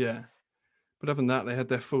 yeah. But other than that, they had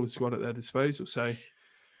their full squad at their disposal. So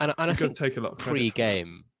And I you've got think to take a lot of credit for that.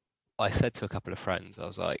 pre-game, I said to a couple of friends, I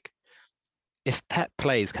was like, if Pep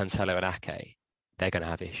plays Cancelo and Ake, they're going to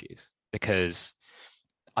have issues because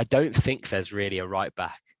I don't think there's really a right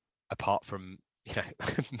back apart from,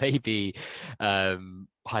 maybe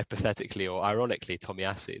hypothetically or ironically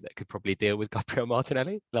Tomiyasu that could probably deal with Gabriel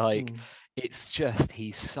Martinelli. Like, it's just,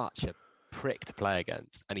 he's such a prick to play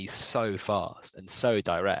against and he's so fast and so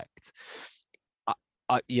direct.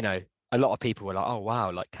 A lot of people were like, oh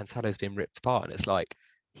wow, like Cancelo's been ripped apart, and it's like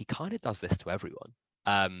he kind of does this to everyone.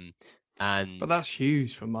 But that's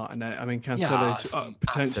huge for Martinelli. I mean, Cancelo's Cancelo's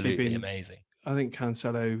potentially been amazing. I think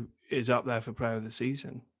Cancelo is up there for player of the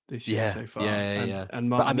season this year so far. Yeah. And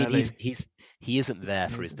Martinelli, Martinelli, but he isn't there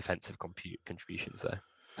for his defensive contributions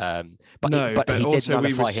though. But he did also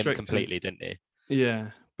nullify him completely, didn't he? Yeah,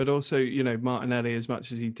 but also Martinelli, as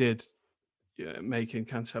much as he did making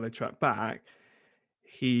Cancelo track back,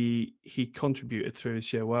 he contributed through his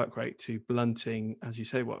sheer work rate to blunting, as you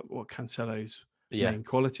say, what Cancelo's main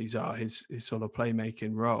qualities are, his sort of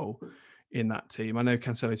playmaking role in that team. I know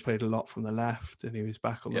Cancelo's played a lot from the left and he was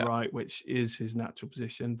back on the right, which is his natural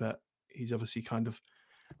position, but he's obviously kind of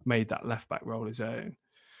made that left back role his own.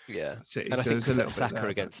 Yeah. City. And so I think Saka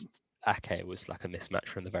against Ake was like a mismatch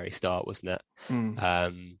from the very start, wasn't it?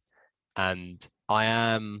 And I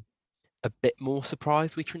am a bit more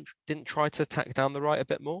surprised we didn't try to tack down the right a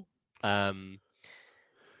bit more.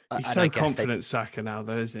 He's so confident, Saka, now,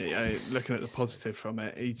 though, isn't he? Looking at the positive from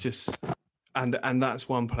it, he just and that's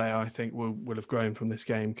one player I think will have grown from this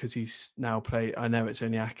game because he's now played. I know it's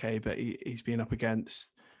only Ake, but he's been up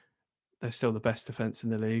against. They're still the best defense in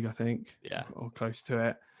the league, I think, or close to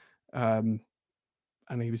it. And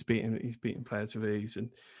he's beating players with ease, and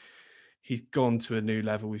he's gone to a new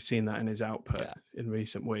level. We've seen that in his output in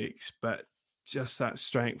recent weeks, but just that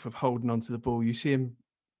strength of holding onto the ball. You see him.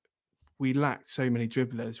 We lacked so many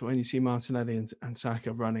dribblers, but when you see Martinelli and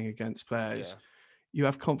Saka running against players, you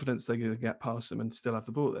have confidence they're going to get past them and still have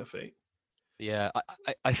the ball at their feet. Yeah,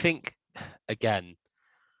 I think, again,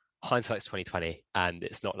 hindsight's 2020, and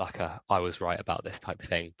it's not like I was right about this type of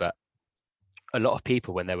thing, but a lot of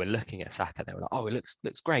people, when they were looking at Saka, they were like, oh, it looks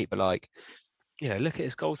great, but like, look at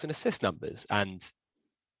his goals and assist numbers. And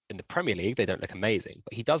in the Premier League, they don't look amazing,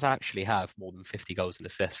 but he does actually have more than 50 goals and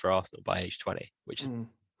assists for Arsenal by age 20, which is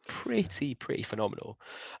pretty phenomenal.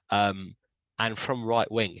 And from right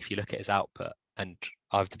wing, if you look at his output, and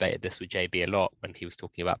I've debated this with JB a lot when he was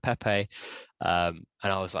talking about Pepe, and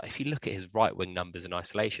I was like, if you look at his right wing numbers in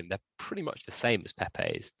isolation, they're pretty much the same as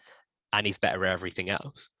Pepe's, and he's better at everything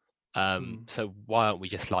else. So why aren't we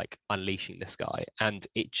just like unleashing this guy? And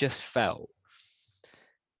it just felt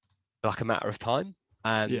like a matter of time.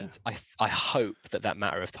 And I hope that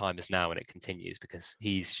matter of time is now and it continues, because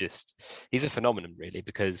he's a phenomenon, really,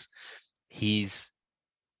 because he's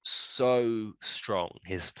so strong.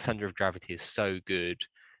 His center of gravity is so good.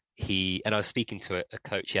 And I was speaking to a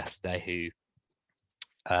coach yesterday who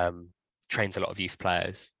trains a lot of youth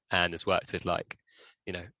players and has worked with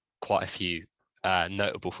quite a few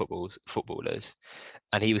notable footballers.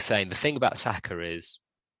 And he was saying the thing about Saka is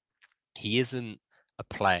he isn't a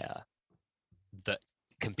player that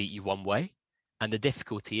can beat you one way. And the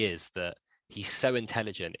difficulty is that he's so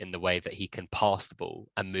intelligent in the way that he can pass the ball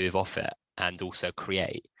and move off it and also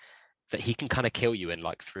create, that he can kind of kill you in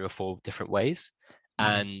like 3 or 4 different ways.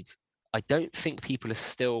 And I don't think people are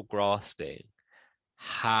still grasping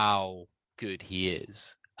how good he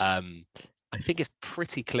is. I think it's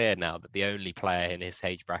pretty clear now that the only player in his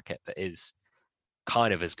age bracket that is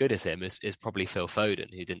kind of as good as him is probably Phil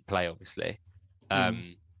Foden, who didn't play, obviously.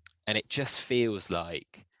 And it just feels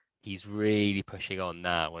like he's really pushing on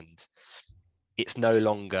now, and it's no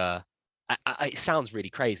longer, it sounds really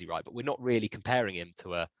crazy, right? But we're not really comparing him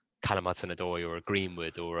to a Callum Hudson-Odoi or a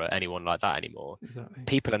Greenwood or anyone like that anymore. Exactly.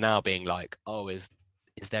 People are now being like, oh, is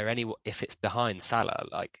there anyone, if it's behind Salah,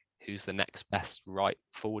 like who's the next best right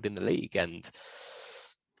forward in the league? And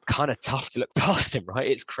kind of tough to look past him, right?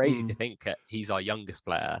 It's crazy to think that he's our youngest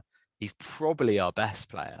player. He's probably our best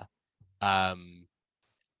player.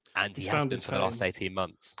 And he has been for the last 18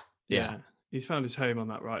 months. Yeah. He's found his home on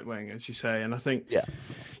that right wing, as you say. And I think,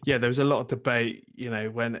 there was a lot of debate,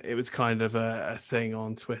 when it was kind of a thing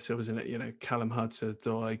on Twitter, wasn't it? Callum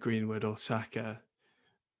Hudson-Odoi, Greenwood or Saka,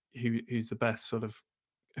 who's the best sort of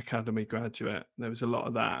academy graduate. There was a lot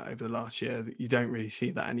of that over the last year. You don't really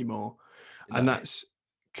see that anymore. No. And that's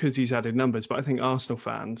because he's added numbers. But I think Arsenal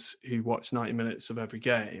fans who watch 90 minutes of every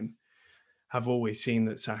game have always seen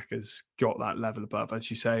that Saka's got that level above, as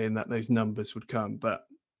you say, and that those numbers would come. But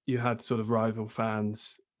you had sort of rival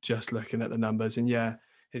fans just looking at the numbers, and yeah,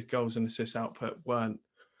 his goals and assist output weren't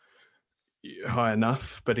high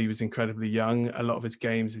enough, but he was incredibly young. A lot of his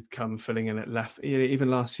games had come filling in at left. Even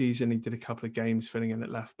last season, he did a couple of games filling in at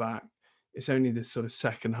left back. It's only the sort of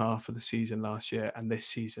second half of the season last year and this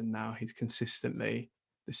season now he's consistently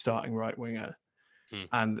the starting right winger.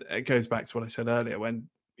 And it goes back to what I said earlier, when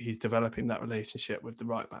he's developing that relationship with the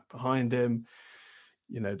right back behind him,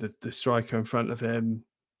 the striker in front of him,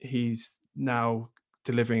 he's now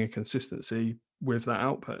delivering a consistency with that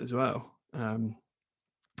output as well.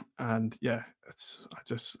 And yeah,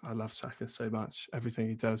 I love Saka so much, everything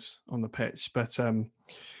he does on the pitch. But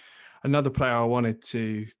another player I wanted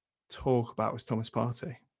to talk about was Thomas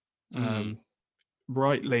Partey.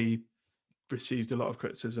 Rightly received a lot of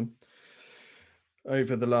criticism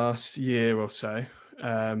over the last year or so.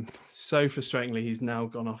 So frustratingly, he's now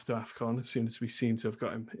gone off to AFCON as soon as we seem to have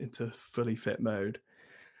got him into fully fit mode.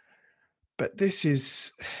 But this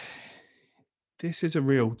is a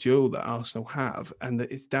real jewel that Arsenal have, and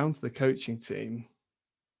that it's down to the coaching team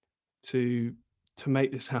to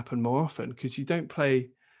make this happen more often, because you don't play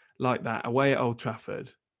like that away at Old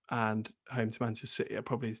Trafford and home to Manchester City are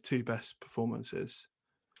probably his two best performances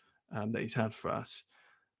that he's had for us.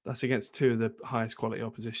 That's against two of the highest quality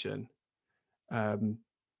opposition. And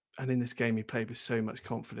in this game, he played with so much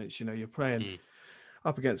confidence. You're playing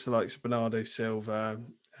up against the likes of Bernardo Silva,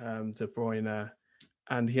 De Bruyne,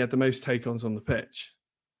 and he had the most take-ons on the pitch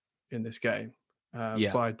in this game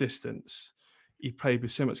by a distance. He played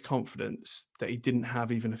with so much confidence that he didn't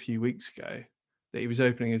have even a few weeks ago, that he was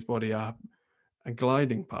opening his body up and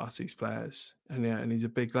gliding past these players. And he's a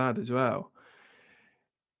big lad as well.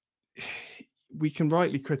 We can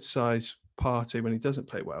rightly criticise Partey when he doesn't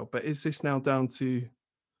play well, but is this now down to...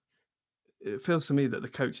 It feels to me that the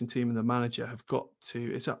coaching team and the manager have got to...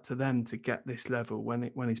 It's up to them to get this level when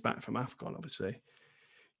he's back from AFCON, obviously.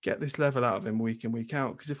 Get this level out of him week in, week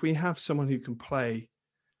out. Because if we have someone who can play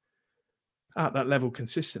at that level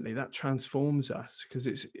consistently, that transforms us, because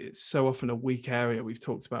it's so often a weak area. We've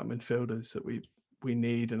talked about midfielders that we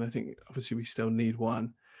need, and I think obviously we still need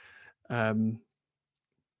one.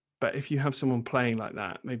 But if you have someone playing like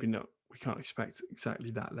that, maybe not, we can't expect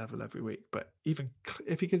exactly that level every week, but even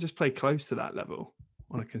if he can just play close to that level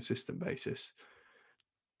on a consistent basis,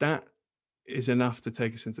 that is enough to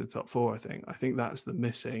take us into the top four, I think. I think that's the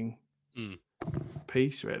missing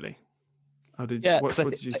piece, really. What did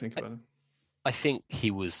you think about him? I think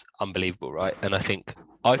he was unbelievable, right? And I think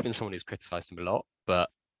I've been someone who's criticised him a lot, but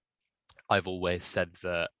I've always said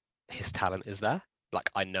that his talent is there. Like,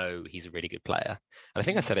 I know he's a really good player. And I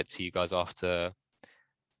think I said it to you guys after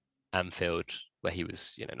Anfield, where he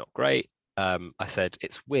was, not great. I said,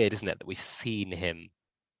 it's weird, isn't it, that we've seen him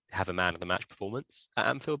have a man of the match performance at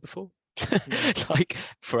Anfield before? Like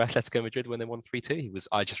for Atletico Madrid when they won 3-2,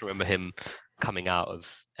 I just remember him coming out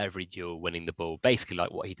of every duel, winning the ball, basically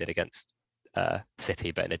like what he did against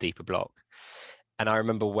City, but in a deeper block. And I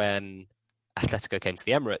remember when Atletico came to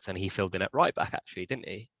the Emirates and he filled in at right back, actually, didn't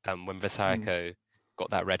he? When Vasarico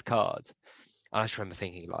got that red card. And I just remember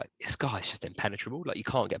thinking, like, this guy's just impenetrable. Like, you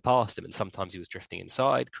can't get past him. And sometimes he was drifting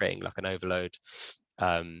inside, creating like an overload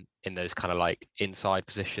in those kind of like inside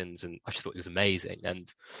positions. And I just thought he was amazing.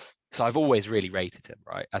 And so I've always really rated him,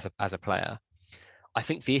 right, as a player. I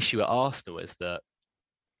think the issue at Arsenal is that,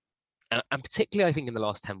 and particularly I think in the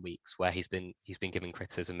last 10 weeks where he's been given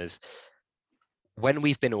criticism, is when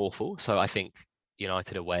we've been awful. So I think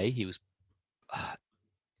United away, he was...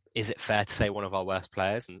 is it fair to say one of our worst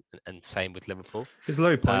players? And same with Liverpool. His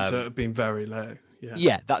low points have been very low.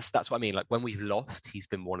 Yeah, that's what I mean. Like when we've lost, he's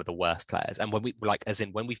been one of the worst players. And when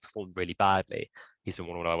when we've performed really badly, he's been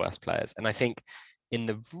one of our worst players. And I think in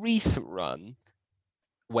the recent run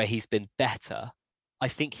where he's been better, I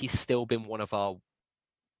think he's still been one of our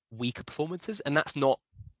weaker performances. And that's not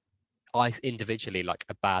individually like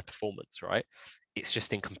a bad performance, right? It's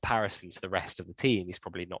just in comparison to the rest of the team, he's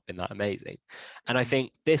probably not been that amazing. And I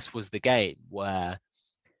think this was the game where,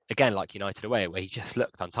 again, like United away, where he just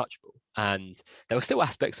looked untouchable. And there were still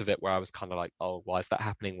aspects of it where I was kind of like, oh, why is that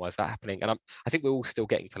happening? Why is that happening? And I think we're all still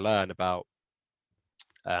getting to learn about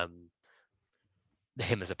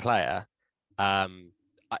him as a player.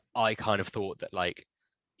 I kind of thought that, like,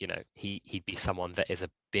 he'd be someone that is a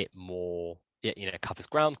bit more, covers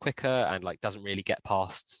ground quicker and like doesn't really get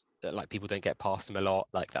past, like people don't get past him a lot.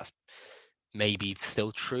 Like that's maybe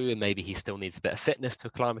still true, and maybe he still needs a bit of fitness to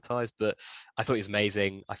acclimatize. But I thought he was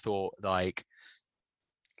amazing. I thought like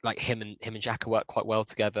him and Xhaka work quite well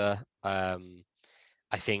together. I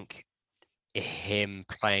think him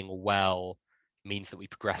playing well means that we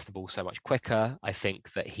progress the ball so much quicker. I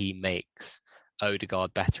think that he makes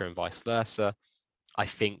Odegaard better and vice versa. I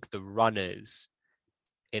think the runners,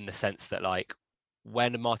 in the sense that like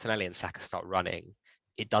when Martinelli and Saka start running,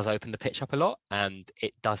 it does open the pitch up a lot, and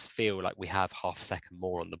it does feel like we have half a second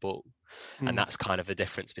more on the ball. And that's kind of the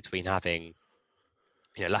difference between having,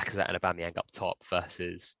 Lacazette and Aubameyang up top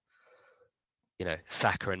versus,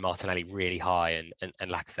 Saka and Martinelli really high and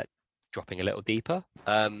Lacazette dropping a little deeper.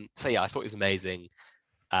 So yeah, I thought it was amazing.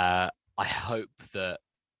 I hope that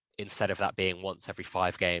instead of that being once every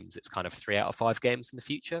 5 games, it's kind of 3 out of 5 games in the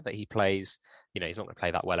future that he plays. He's not going to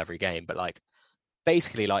play that well every game, but like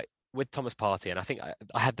basically like with Thomas Partey, and I think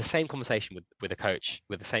I had the same conversation with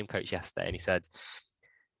the same coach yesterday, and he said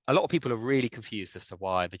a lot of people are really confused as to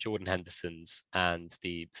why the Jordan Hendersons and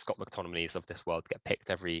the Scott McTominays of this world get picked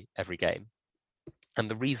every game. And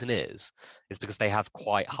the reason is because they have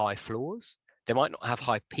quite high floors. They might not have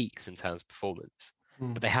high peaks in terms of performance,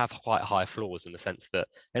 but they have quite high floors in the sense that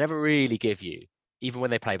they never really give you, even when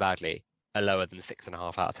they play badly, a lower than 6.5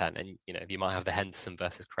 out of 10. And, you might have the Henderson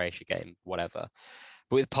versus Croatia game, whatever.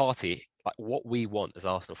 But with Partey, like what we want as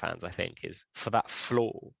Arsenal fans, I think, is for that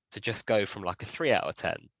floor to just go from like a 3 out of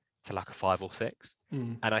 10 to like a 5 or 6.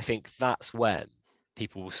 And I think that's when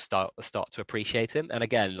people will start to appreciate him. And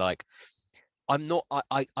again, like I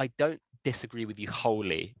don't disagree with you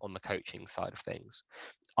wholly on the coaching side of things.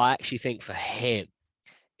 I actually think for him,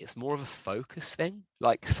 it's more of a focus thing.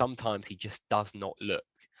 Like sometimes he just does not look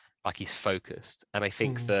like he's focused. And I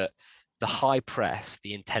think that the high press,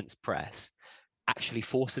 the intense press, actually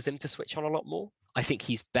forces him to switch on a lot more. I think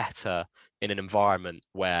he's better in an environment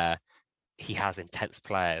where he has intense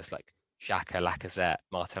players like Xhaka, Lacazette,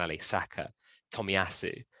 Martinelli, Saka,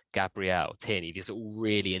 Tomiyasu, Gabriel, Tierney. These are all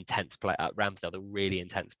really intense players. Ramsdale, they're really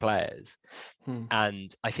intense players.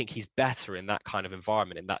 And I think he's better in that kind of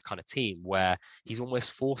environment, in that kind of team where he's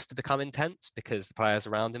almost forced to become intense because the players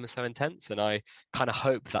around him are so intense. And I kind of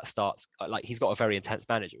hope that starts, like he's got a very intense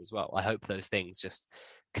manager as well. I hope those things just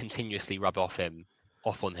continuously rub off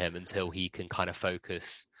on him until he can kind of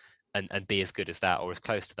focus and be as good as that or as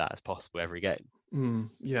close to that as possible every game.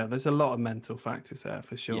 Yeah, there's a lot of mental factors there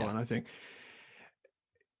for sure. Yeah. And I think,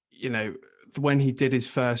 when he did his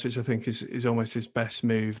first, which I think is almost his best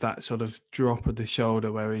move, that sort of drop of the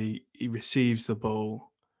shoulder where he receives the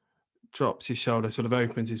ball, drops his shoulder, sort of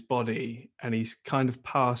opens his body, and he's kind of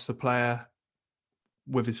past the player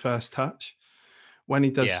with his first touch. When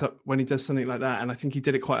he does something like that, and I think he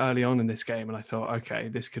did it quite early on in this game, and I thought, okay,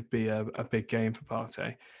 this could be a big game for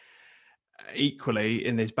Partey. Equally,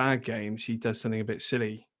 in his bad games, he does something a bit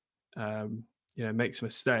silly, makes a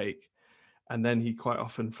mistake. And then he quite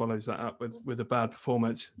often follows that up with a bad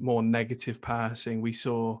performance, more negative passing. We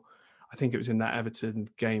saw, I think it was in that Everton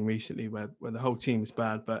game recently where the whole team was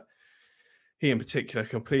bad, but he in particular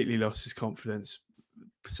completely lost his confidence.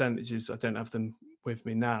 Percentages, I don't have them with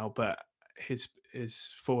me now, but his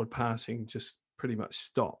forward passing just pretty much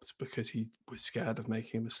stopped because he was scared of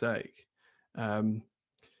making a mistake.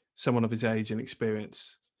 Someone of his age and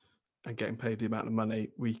experience and getting paid the amount of money,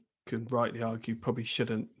 we could rightly argue probably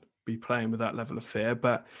shouldn't be playing with that level of fear,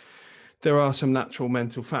 but there are some natural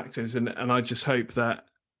mental factors, and I just hope that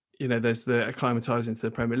there's the acclimatizing to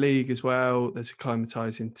the Premier League as well. There's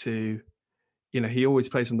acclimatizing to he always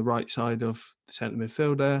plays on the right side of the centre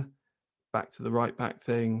midfielder, back to the right back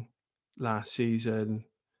thing. Last season,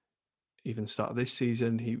 even the start of this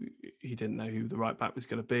season, he didn't know who the right back was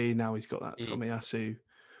going to be. Now he's got that Tomiyasu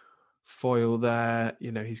foil there.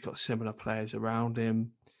 He's got similar players around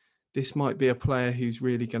him. This might be a player who's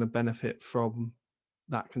really going to benefit from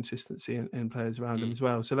that consistency in players around him as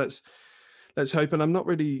well. So let's hope. And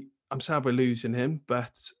I'm sad we're losing him,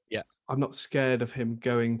 but I'm not scared of him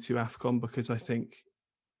going to AFCON because I think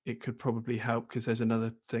it could probably help, because there's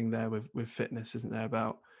another thing there with fitness, isn't there,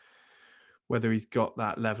 about whether he's got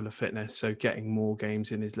that level of fitness. So getting more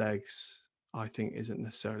games in his legs, I think, isn't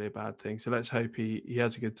necessarily a bad thing. So let's hope he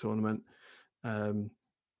has a good tournament and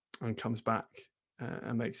comes back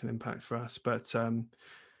and makes an impact for us. But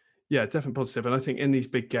definitely positive. And I think in these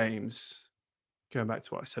big games, going back to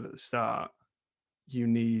what I said at the start, you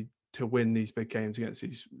need to win these big games against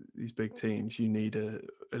these big teams. You need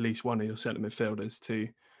at least one of your centre midfielders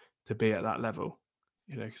to be at that level.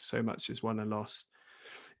 So much is won and lost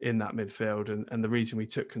in that midfield. And the reason we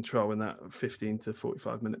took control in that 15 to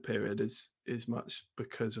 45 minute period is much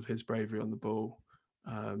because of his bravery on the ball,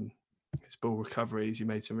 his ball recoveries. He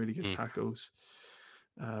made some really good tackles.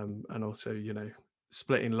 And also,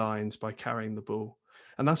 splitting lines by carrying the ball.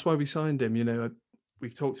 And that's why we signed him.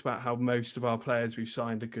 We've talked about how most of our players we've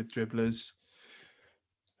signed are good dribblers,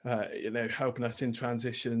 helping us in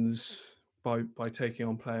transitions by taking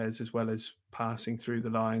on players as well as passing through the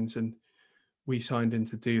lines. And we signed in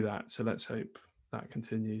to do that. So let's hope that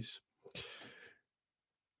continues.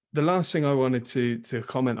 The last thing I wanted to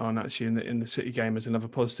comment on actually in the City game as another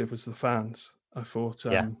positive was the fans. I thought,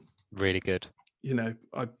 really good. You know,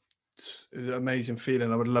 it was an amazing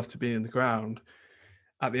feeling. I would love to be in the ground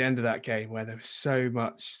at the end of that game where there was so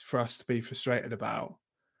much for us to be frustrated about.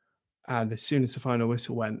 And as soon as the final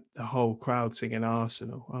whistle went, the whole crowd singing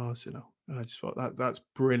Arsenal, Arsenal. And I just thought that's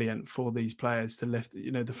brilliant for these players to lift.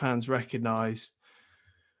 You know, the fans recognised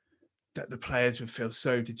that the players would feel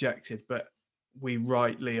so dejected, but we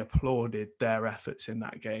rightly applauded their efforts in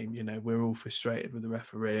that game. You know, we're all frustrated with the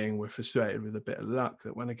refereeing. We're frustrated with a bit of luck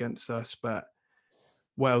that went against us, but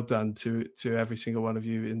well done to every single one of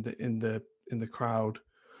you in the crowd.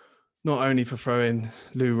 Not only for throwing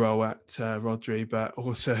Lou Roll at Rodri, but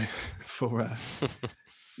also for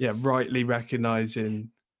rightly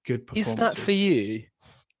recognising good performances.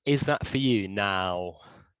 Is that for you now?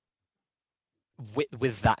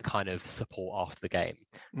 With that kind of support after the game,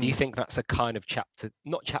 do you think that's a kind of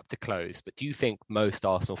not chapter closed, but do you think most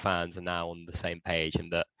Arsenal fans are now on the same page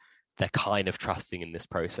and that they're kind of trusting in this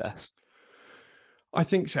process? I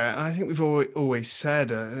think so. I think we've always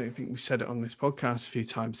said, I think we've said it on this podcast a few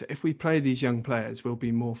times, that if we play these young players, we'll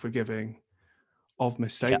be more forgiving of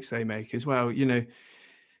mistakes they make as well. You know,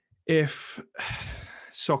 if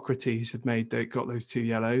Socrates had got those 2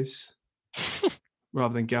 yellows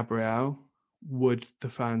rather than Gabriel, would the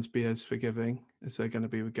fans be as forgiving as they're going to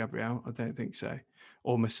be with Gabriel? I don't think so.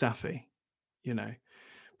 Or Mustafi, you know.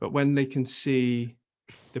 But when they can see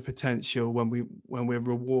the potential, when we're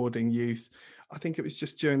rewarding youth, I think it was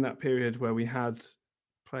just during that period where we had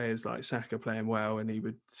players like Saka playing well and he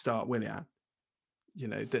would start Willian, you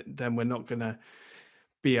know, then we're not going to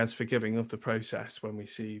be as forgiving of the process when we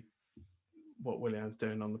see what Willian's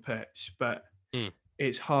doing on the pitch. But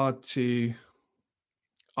it's hard to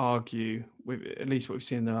argue with at least what we've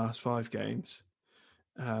seen in the last 5 games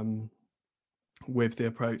with the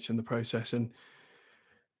approach and the process. And,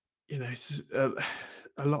 you know,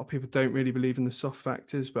 a lot of people don't really believe in the soft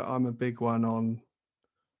factors, but I'm a big one on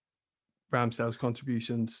Ramsdale's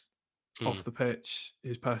contributions off the pitch,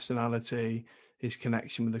 his personality, his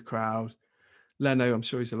connection with the crowd. Leno, I'm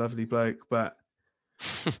sure he's a lovely bloke, but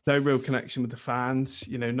no real connection with the fans,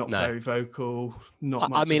 you know, not very vocal, not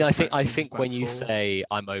much. I mean, I think when you say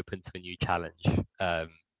I'm open to a new challenge,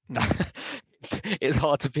 it's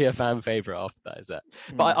hard to be a fan favourite after that, is it?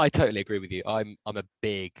 But I totally agree with you. I'm a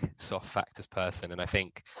big soft factors person, and I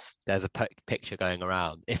think there's a picture going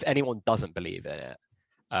around. If anyone doesn't believe in it,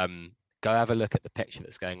 go have a look at the picture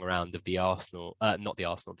that's going around of the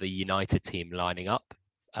the United team lining up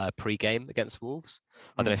pre-game against Wolves.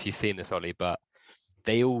 I don't know if you've seen this, Ollie, but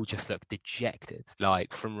they all just look dejected,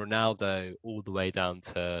 like from Ronaldo all the way down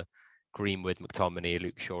to Greenwood, McTominay,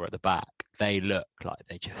 Luke Shaw at the back. They look like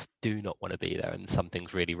they just do not want to be there and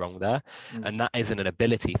something's really wrong there. And that isn't an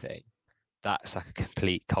ability thing. That's like a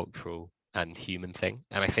complete cultural and human thing.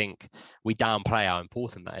 And I think we downplay how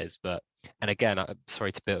important that is. But, and again, I'm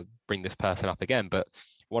sorry to bring this person up again, but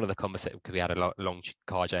one of the conversations, because we had a long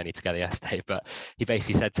car journey together yesterday, but he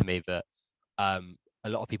basically said to me that a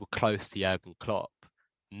lot of people close to Jurgen Klopp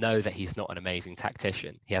know that he's not an amazing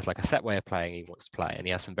tactician. He has like a set way of playing he wants to play, and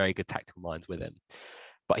he has some very good tactical minds with him.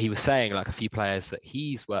 But he was saying like a few players that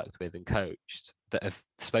he's worked with and coached that have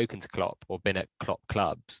spoken to Klopp or been at Klopp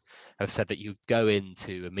clubs have said that you go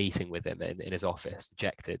into a meeting with him in his office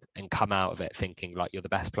dejected and come out of it thinking like you're the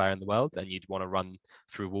best player in the world and you'd want to run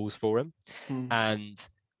through walls for him. And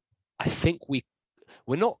I think we're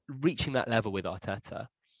not reaching that level with Arteta,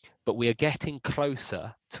 but we are getting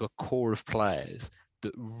closer to a core of players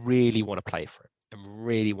that really want to play for him and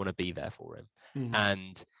really want to be there for him.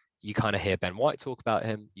 And you kind of hear Ben White talk about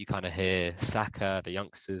him. You kind of hear Saka, the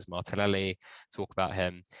youngsters, Martinelli talk about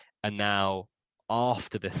him. And now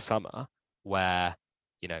after this summer, where,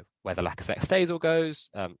 you know, whether Lacazette stays or goes,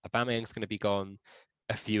 Aubameyang's going to be gone.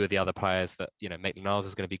 A few of the other players that, you know, Maitland-Niles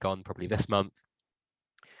is going to be gone probably this month.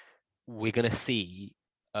 We're going to see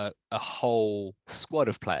a whole squad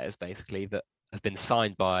of players basically that have been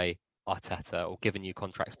signed by Arteta or given you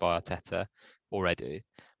contracts by Arteta already,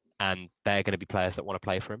 and they're going to be players that want to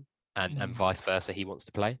play for him, and vice versa. He wants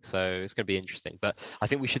to play, so it's going to be interesting. But I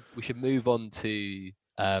think we should move on to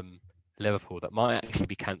Liverpool. That might actually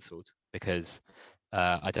be cancelled because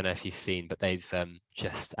I don't know if you've seen, but they've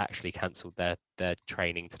just actually cancelled their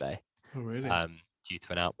training today. Oh, really? Due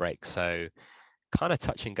to an outbreak. So kind of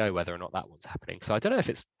touch and go whether or not that one's happening. So I don't know if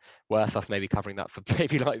it's worth us maybe covering that for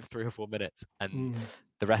maybe like 3 or 4 minutes, and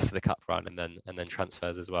the rest of the cup run, and then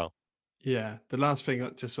transfers as well. Yeah, the last thing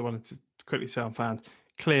I wanted to quickly say on fans,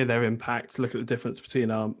 clear their impact, look at the difference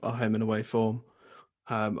between our home and away form.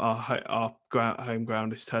 Our home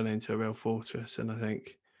ground is turning into a real fortress, and I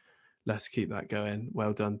think let's keep that going.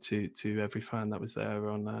 Well done to every fan that was there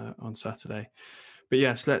on Saturday. But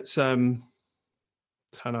yes, let's turn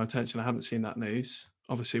our attention. I haven't seen that news.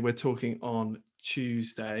 Obviously, we're talking on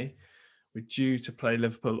Tuesday. We're due to play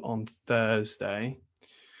Liverpool on Thursday.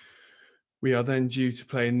 We are then due to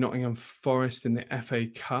play Nottingham Forest in the FA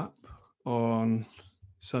Cup on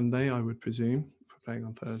Sunday, I would presume, if we're playing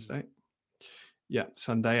on Thursday. Yeah,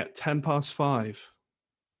 Sunday at 5:10.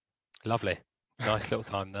 Lovely. Nice little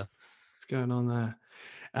time there. What's going on there?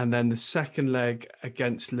 And then the second leg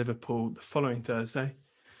against Liverpool the following Thursday,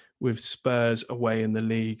 with Spurs away in the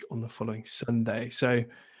league on the following Sunday. So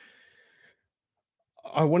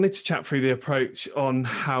I wanted to chat through the approach on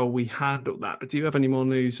how we handled that. But do you have any more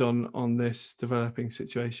news on this developing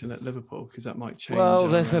situation at Liverpool? Because that might change. Well,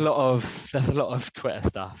 there's a lot of Twitter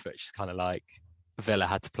stuff, which is kind of like Villa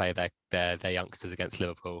had to play their youngsters against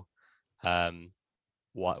Liverpool.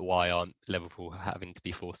 Why aren't Liverpool having to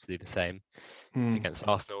be forced to do the same against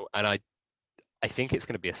Arsenal? And I think it's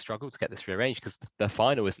going to be a struggle to get this rearranged because the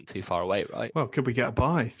final isn't too far away, right? Well, could we get a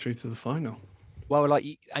bye through to the final? Well,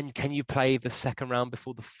 and can you play the second round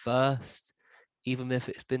before the first, even if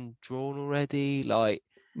it's been drawn already? I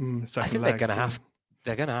think they're going to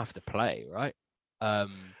have to play, right? I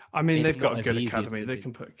mean, they've got a good academy. They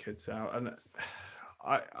can put kids out, and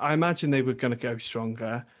I imagine they were going to go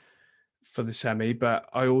stronger for the semi, but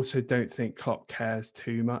I also don't think Klopp cares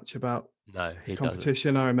too much about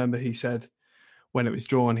competition. Doesn't. I remember he said when it was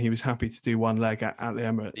drawn, he was happy to do one leg at the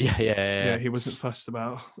Emirates. Yeah. He wasn't fussed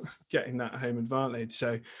about getting that home advantage.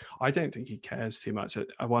 So I don't think he cares too much.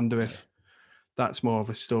 I wonder if that's more of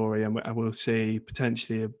a story, and we'll see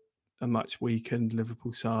potentially a much weakened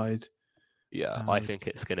Liverpool side. Yeah, I think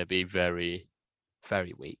it's going to be very,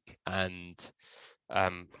 very weak. And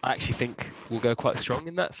I actually think we'll go quite strong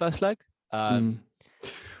in that first leg.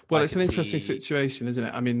 Well, it's an interesting situation, isn't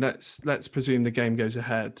it? I mean, let's presume the game goes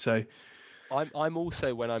ahead. So I'm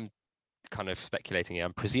also, when I'm kind of speculating here,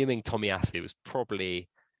 I'm presuming Tomiyasu was probably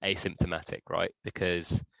asymptomatic, right?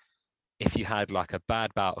 Because if you had like a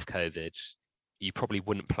bad bout of COVID, you probably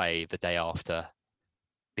wouldn't play the day after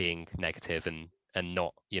being negative and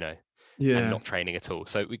not, and not training at all.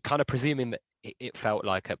 So we kind of presuming that it felt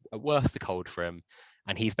like a worse cold for him,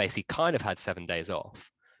 and he's basically kind of had 7 days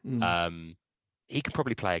off. He could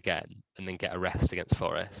probably play again and then get a rest against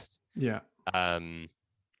Forest. Yeah.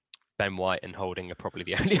 Ben White and Holding are probably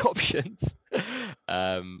the only options.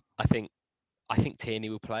 I think Tierney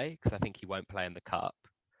will play because I think he won't play in the cup.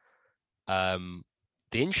 The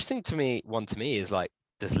interesting one to me is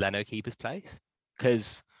does Leno keep his place?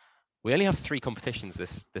 Because we only have 3 competitions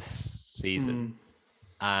this season,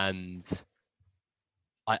 and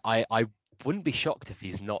I wouldn't be shocked if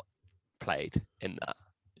he's not played in that.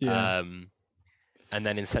 Yeah. And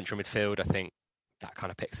then in central midfield, I think that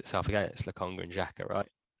kind of picks itself again. It's Lokonga and Xhaka, right?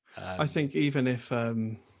 I think even if I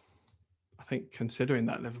think considering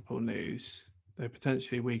that Liverpool news, they're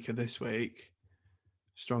potentially weaker this week,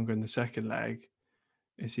 stronger in the second leg.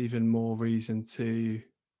 It's even more reason to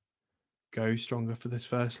go stronger for this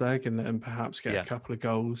first leg and perhaps get a couple of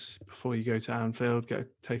goals before you go to Anfield.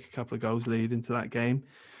 Take a couple of goals lead into that game.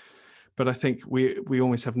 But I think we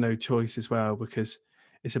almost have no choice as well, because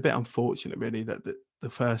it's a bit unfortunate really that the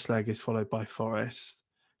first leg is followed by Forest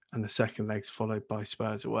and the second leg's followed by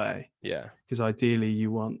Spurs away. Yeah. Because ideally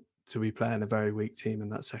you want to be playing a very weak team in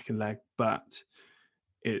that second leg, but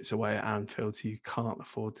it's away at Anfield, so you can't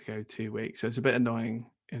afford to go 2 weeks. So it's a bit annoying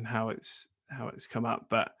in how it's come up,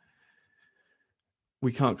 but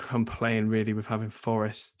we can't complain really with having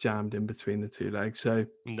Forest jammed in between the 2 legs. So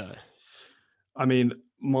no. I mean,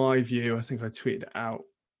 my view, I think I tweeted it out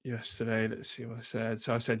yesterday. Let's see what I said.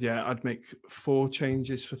 So I said, I'd make 4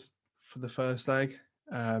 changes for the first leg.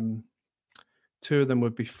 2 of them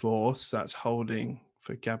would be forced. That's Holding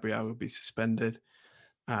for Gabriel would be suspended,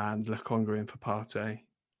 and Lokonga in for Partey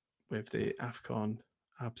with the AFCON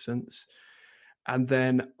absence. And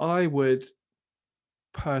then I would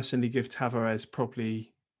personally give Tavares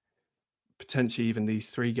probably potentially even these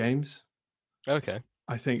 3 games. Okay.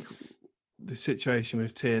 I think the situation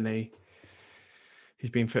with Tierney, he's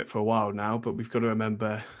been fit for a while now, but we've got to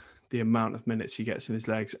remember the amount of minutes he gets in his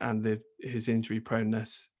legs and his injury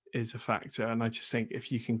proneness is a factor. And I just think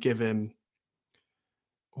if you can give him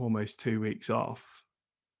almost 2 weeks off,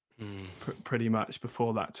 pretty much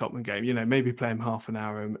before that Tottenham game, maybe play him half an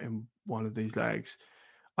hour in one of these legs.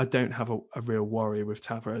 I don't have a real worry with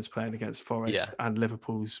Tavares playing against Forest and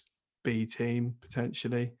Liverpool's B team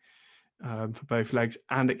potentially. for both legs,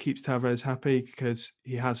 and it keeps Tavares happy because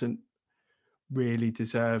he hasn't really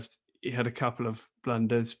deserved. He had a couple of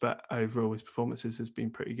blunders, but overall his performances has been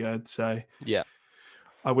pretty good. So Yeah,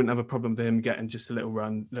 I wouldn't have a problem with him getting just a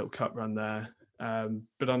little cut run there.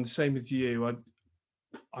 But I'm the same with you.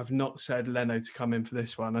 I've not said Leno to come in for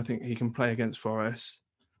this one. I think he can play against Forest.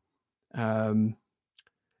 There's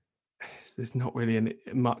not really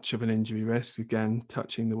much of an injury risk. Again,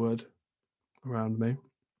 touching the wood around me.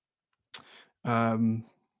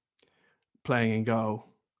 Playing in goal.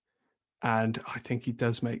 And I think he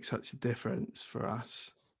does make such a difference for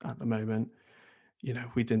us at the moment. You know,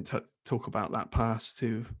 we didn't talk about that pass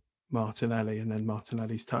to Martinelli and then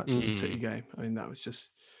Martinelli's touch in the City game. I mean, that was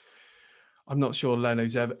just... I'm not sure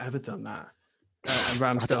Leno's ever done that. And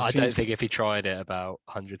Ramsdale I don't think if he tried it about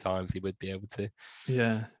 100 times, he would be able to.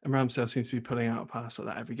 Yeah, and Ramsdale seems to be pulling out a pass like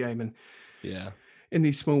that every game. And yeah, in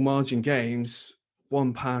these small margin games,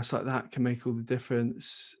 one pass like that can make all the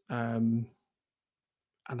difference. And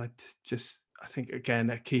I think, again,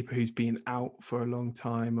 a keeper who's been out for a long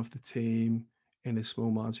time of the team in a small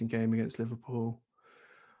margin game against Liverpool,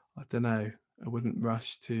 I don't know. I wouldn't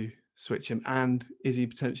rush to switch him. And is he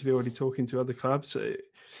potentially already talking to other clubs?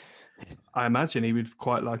 I imagine he would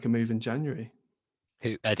quite like a move in January.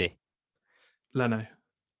 Who? Eddie? Leno,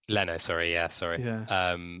 sorry. Yeah, sorry.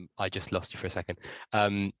 Yeah. I just lost you for a second.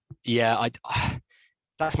 Yeah,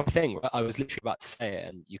 that's my thing. I was literally about to say it,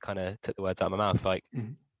 and you kind of took the words out of my mouth. Like,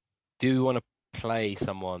 do you want to play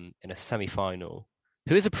someone in a semi-final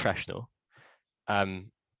who is a professional?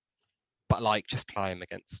 But like, just play him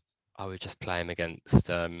against. I would just play him against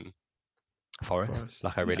Forest.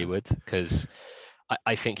 Like, I really would, because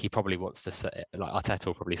I think he probably wants to say, like, Arteta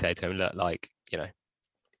will probably say to him, look, like, you know,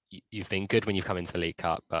 you've been good when you've come into the League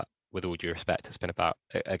Cup, but with all due respect, it's been about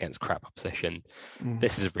against crap opposition.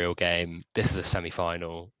 This is a real game. This is a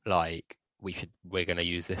semi-final. Like, we're going to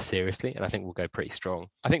use this seriously, and I think we'll go pretty strong.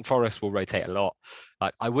 I think Forest will rotate a lot.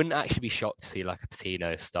 Like, I wouldn't actually be shocked to see like a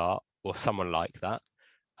Patino start or someone like that.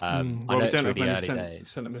 I know we it's don't really have early many days.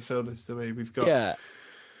 centre midfielders, do we? We've got Yeah,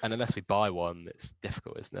 and unless we buy one, it's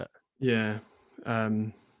difficult, isn't it? Yeah.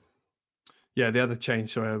 The other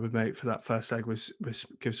change, I would make for that first leg was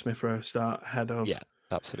give Smith Rowe a start ahead of. Yeah,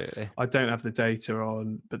 absolutely. I don't have the data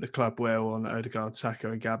on, but the club will, on Odegaard,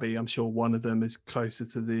 Saka and Gabby. I'm sure one of them is closer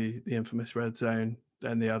to the infamous red zone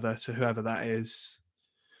than the other. So whoever that is,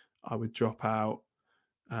 I would drop out.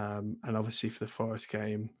 And obviously for the Forest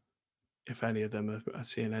game, if any of them are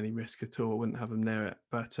seeing any risk at all, I wouldn't have them near it.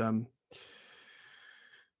 But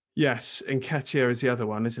yes, Nketiah is the other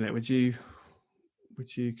one, isn't it? Would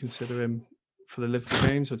you consider him for the Liverpool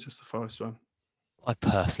games or just the Forest one? I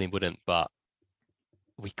personally wouldn't, but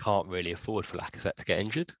we can't really afford for Lacazette to get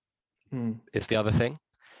injured. Is the other thing.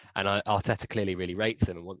 And Arteta clearly really rates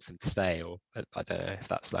him and wants him to stay, or I don't know if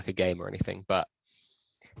that's like a game or anything, but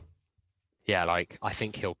yeah, like I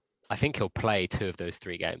think he'll play 2 of those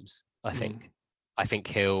 3 games. I think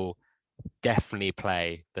he'll definitely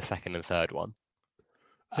play the second and third one.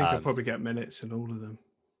 I think he'll probably get minutes in all of them.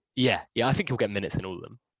 Yeah, I think he'll get minutes in all of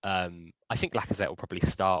them. I think Lacazette will probably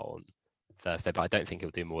start on Thursday, but I don't think he'll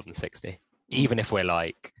do more than 60. Even if we're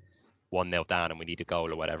like 1-0 down and we need a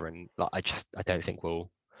goal or whatever, and like I don't think we'll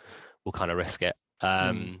kind of risk it.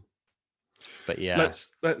 But yeah,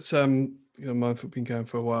 let's mindful been going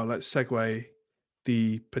for a while. Let's segue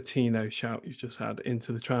the Patino shout you've just had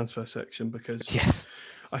into the transfer section, because yes,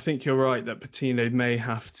 I think you're right that Patino may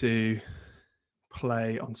have to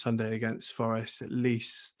play on Sunday against Forest, at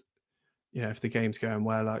least. You know, if the game's going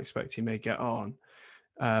well, I expect he may get on.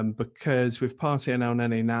 Because with Partey and El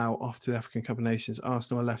Neni now off to the African Cup of Nations,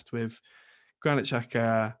 Arsenal are left with Granit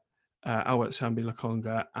Xhaka, Albert Sambi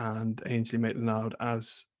Lokonga and Ainsley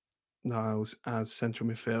Maitland-Niles as central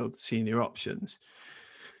midfield senior options.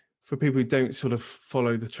 For people who don't sort of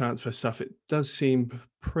follow the transfer stuff, it does seem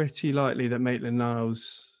pretty likely that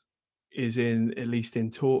Maitland-Niles is at least in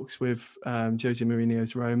talks with Jose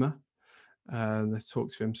Mourinho's Roma. There's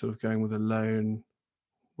talks of him sort of going with a loan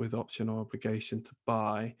with option or obligation to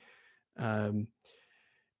buy.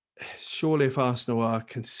 Surely if Arsenal are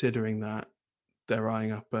considering that, they're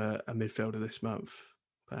eyeing up a midfielder this month.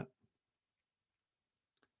 But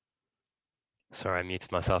sorry, I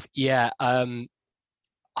muted myself. Yeah,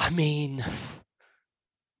 I mean,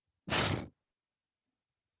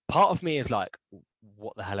 part of me is like,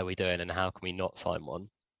 what the hell are we doing and how can we not sign one?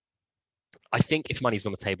 I think if money's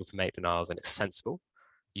on the table for Maitland-Niles and it's sensible,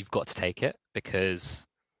 you've got to take it, because,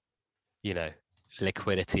 you know,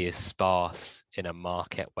 liquidity is sparse in a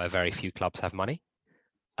market where very few clubs have money.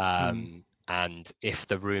 And if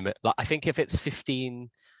the rumour, like, I think if it's 15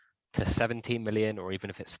 to 17 million, or even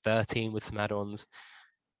if it's 13 with some add-ons,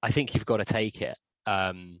 I think you've got to take it,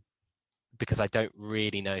 because I don't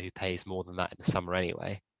really know who pays more than that in the summer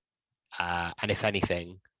anyway. And if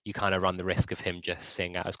anything, you kind of run the risk of him just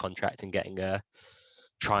seeing out his contract and getting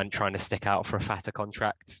trying to stick out for a fatter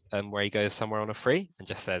contract, where he goes somewhere on a free and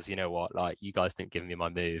just says, you know what, like, you guys didn't give me my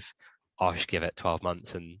move, I should give it 12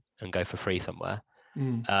 months and go for free somewhere.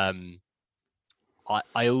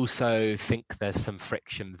 I also think there's some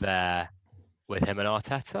friction there with him and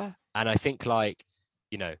Arteta. And I think, like,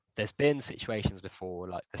 you know, there's been situations before,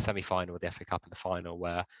 like the semi-final, the FA Cup and the final,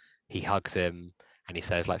 where he hugs him and he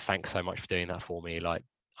says, like, thanks so much for doing that for me. Like,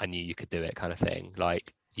 I knew you could do it, kind of thing.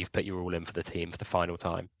 Like, you've put your all in for the team for the final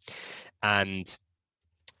time. And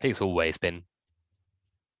I think it's always been,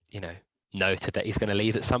 you know, noted that he's going to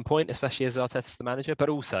leave at some point, especially as Arteta's the manager. But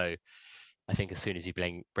also, I think as soon as you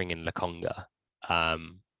bring in Lokonga,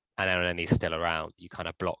 and then he's still around, you kind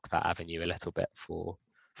of block that avenue a little bit for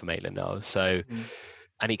Maitland-Niles. So,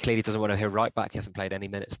 and he clearly doesn't want to hear right back. He hasn't played any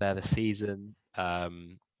minutes there this season.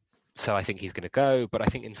 So I think he's going to go. But I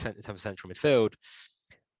think in terms of central midfield,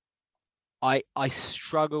 I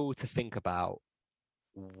struggle to think about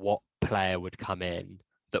what player would come in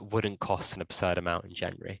that wouldn't cost an absurd amount in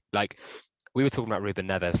January. Like, we were talking about Ruben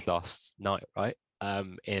Neves last night, right?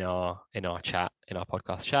 In our chat, in our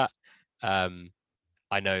podcast chat.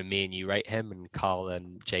 I know me and you rate him, and Carl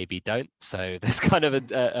and JB don't. So there's kind of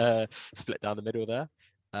a split down the middle there.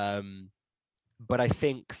 But I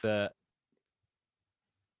think that,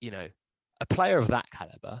 you know, a player of that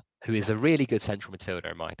caliber, who is a really good central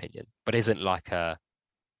midfielder in my opinion, but isn't like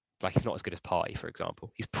he's not as good as Partey, for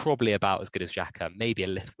example. He's probably about as good as Xhaka, maybe a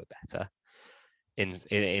little bit better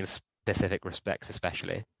in specific respects,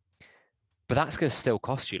 especially. But that's going to still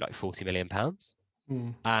cost you like £40 million.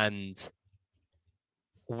 And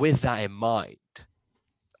with that in mind,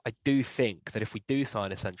 I do think that if we do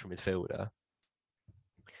sign a central midfielder,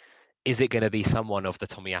 is it going to be someone of the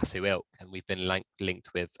Tomiyasu ilk? And we've been linked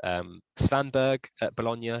with Svanberg at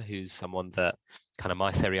Bologna, who's someone that kind of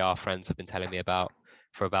my Serie A friends have been telling me about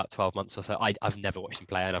for about 12 months or so. I've never watched him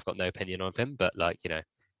play and I've got no opinion of him, but, like, you know,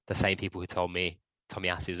 the same people who told me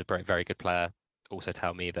Tomiyasu is a very, very good player also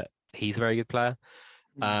tell me that he's a very good player.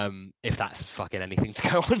 If that's fucking anything to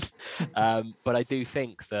go on. But I do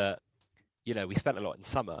think that, you know, we spent a lot in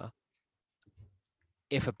summer.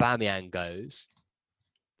 If Aubameyang goes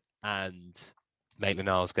and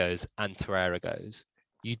Maitland-Niles goes and Torreira goes,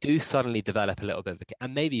 you do suddenly develop a little bit of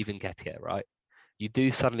and maybe even Nketiah, right? You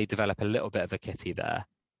do suddenly develop a little bit of a kitty there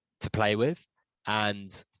to play with.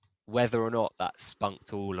 And whether or not that's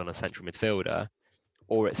spunked all on a central midfielder,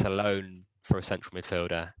 or it's a loan for a central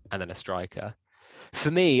midfielder and then a striker,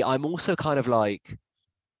 for me, I'm also kind of like,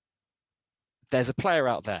 there's a player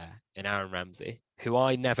out there in Aaron Ramsey who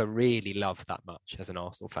I never really loved that much as an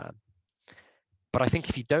Arsenal fan. But I think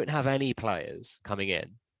if you don't have any players coming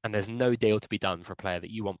in and there's no deal to be done for a player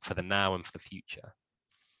that you want for the now and for the future,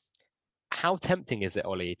 how tempting is it,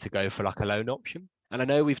 Ollie, to go for like a loan option? And I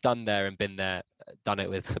know we've done it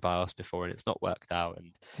with Ceballos before and it's not worked out,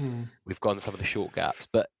 and we've gone some of the short gaps,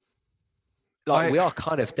 but we are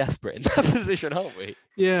kind of desperate in that position, aren't we?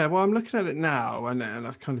 Yeah, well, I'm looking at it now and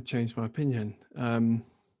I've kind of changed my opinion.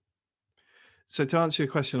 So to answer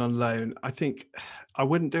your question on loan, I think I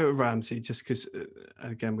wouldn't do it with Ramsey just because,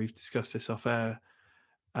 again, we've discussed this off air,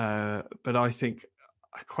 but I think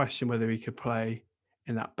I question whether he could play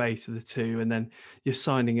in that base of the two, and then you're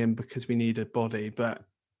signing him because we need a body, but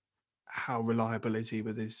how reliable is he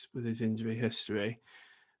with his injury history?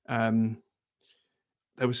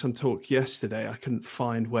 There was some talk yesterday, I couldn't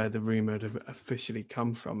find where the rumour had officially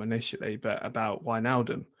come from initially, but about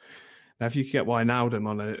Wijnaldum. Now, if you could get Wijnaldum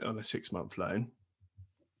on a 6-month loan,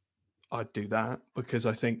 I'd do that, because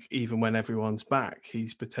I think even when everyone's back,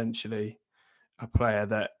 he's potentially a player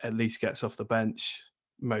that at least gets off the bench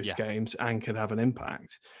most games and could have an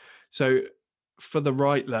impact. So for the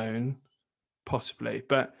right loan, possibly.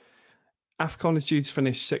 But AFCON is due to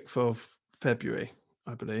finish 6th of February,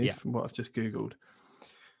 I believe, from what I've just Googled.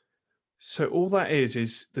 So all that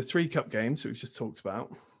is the 3 cup games that we've just talked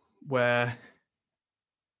about, where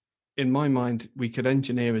in my mind, we could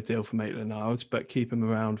engineer a deal for Maitland-Niles, but keep him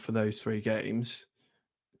around for those 3 games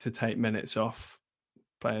to take minutes off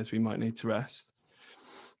players we might need to rest,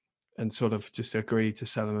 and sort of just agree to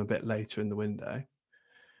sell him a bit later in the window.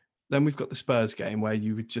 Then we've got the Spurs game where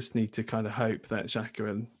you would just need to kind of hope that Xhaka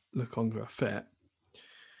and Lokonga are fit.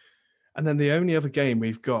 And then the only other game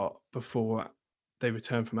we've got before they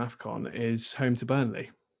return from AFCON is home to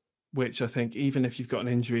Burnley, which I think even if you've got an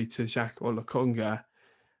injury to Xhaka or Lokonga,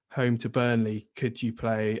 home to Burnley, could you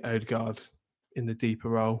play Odegaard in the deeper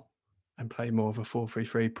role and play more of a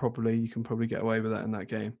 4-3-3. Probably you can probably get away with that in that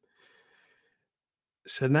game.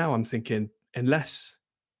 So now I'm thinking, unless,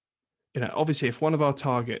 obviously if one of our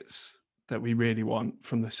targets that we really want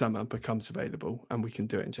from the summer becomes available and we can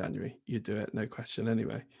do it in January, you do it, no question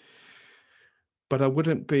anyway. But I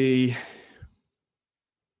wouldn't be,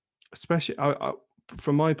 especially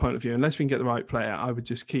from my point of view, unless we can get the right player, I would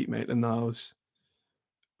just keep Maitland-Niles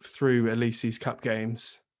through at least these cup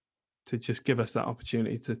games to just give us that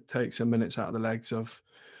opportunity to take some minutes out of the legs of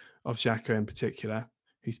Xhaka in particular,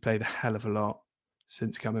 who's played a hell of a lot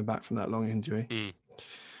since coming back from that long injury.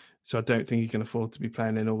 So I don't think he can afford to be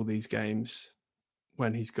playing in all these games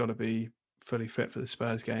when he's got to be fully fit for the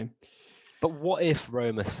Spurs game. But what if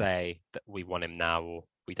Roma say that we want him now or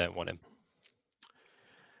we don't want him?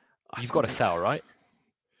 You've got to sell, right?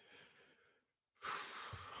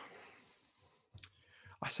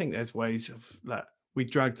 I think there's ways of like, we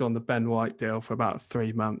dragged on the Ben White deal for about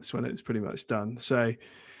 3 months when it's pretty much done. So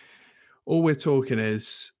all we're talking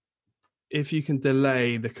is, if you can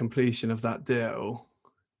delay the completion of that deal,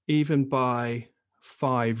 even by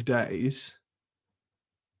 5 days,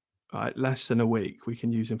 right, less than a week, we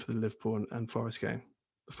can use him for the Liverpool and Forest game,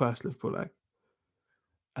 the first Liverpool leg.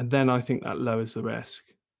 And then I think that lowers the risk,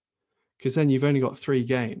 because then you've only got 3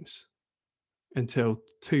 games until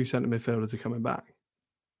 2 centre midfielders are coming back.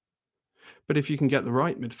 But if you can get the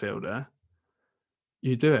right midfielder,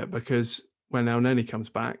 you do it, because when El Neni comes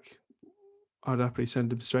back, I'd happily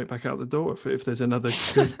send him straight back out the door if there's another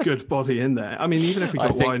good body in there. I mean, even if we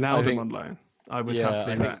got Wijnaldum on loan, I would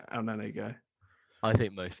happily let El Neni go. I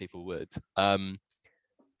think most people would.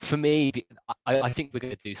 For me, I think we're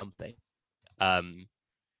going to do something.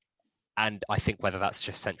 And I think whether that's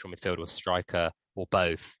just central midfield or striker or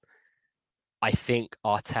both, I think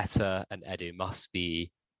Arteta and Edu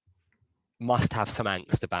must have some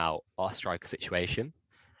angst about our striker situation.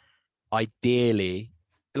 Ideally,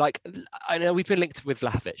 like, I know we've been linked with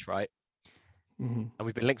Vlahovic, right? Mm-hmm. And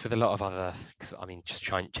we've been linked with a lot of other, because I mean, just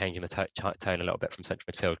changing the tone a little bit from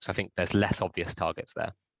central midfield, because I think there's less obvious targets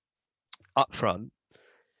there. Up front,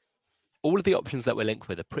 all of the options that we're linked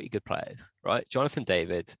with are pretty good players, right? Jonathan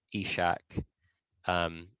David, Ishak,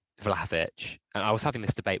 Vlahovic. And I was having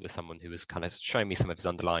this debate with someone who was kind of showing me some of his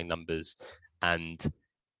underlying numbers. And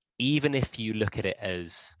even if you look at it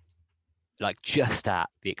as like just at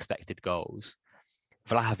the expected goals,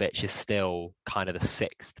 Vlahovic is still kind of the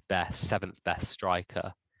 6th best, 7th best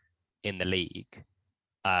striker in the league,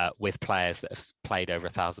 with players that have played over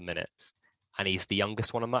 1,000 minutes. And he's the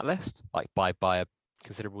youngest one on that list, like by a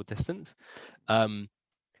considerable distance.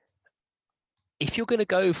 If you're going to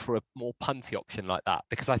go for a more punty option like that,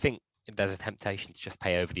 because I think there's a temptation to just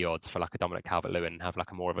pay over the odds for like a Dominic Calvert-Lewin and have like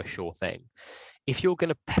a more of a sure thing. If you're going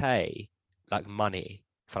to pay like money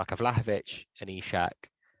for like a Vlahovic, an Ishak,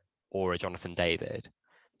 or a Jonathan David,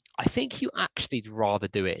 I think you actually'd rather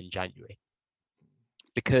do it in January,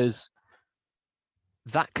 because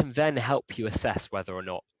that can then help you assess whether or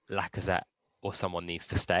not Lacazette or someone needs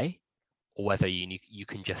to stay, or whether you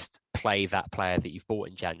can just play that player that you've bought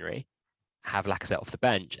in January, have Lacazette off the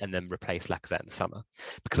bench, and then replace Lacazette in the summer.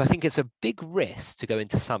 Because I think it's a big risk to go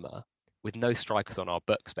into summer with no strikers on our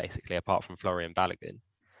books, basically, apart from Florian Balogun,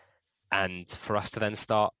 and for us to then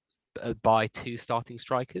start buy 2 starting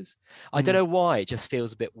strikers. I don't know why it just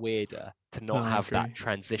feels a bit weirder to not have that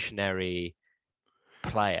transitionary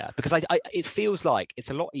player, because it feels like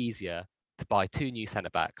it's a lot easier to buy 2 new centre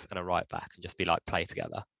backs and a right back and just be like, play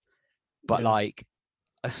together. But like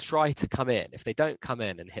a striker come in, if they don't come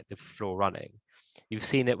in and hit the floor running, you've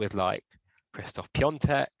seen it with like Christoph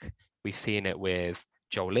Piontek, we've seen it with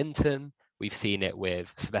Joel Linton, we've seen it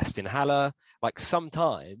with Sebastian Haller. Like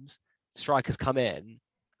sometimes strikers come in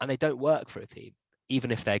and they don't work for a team, even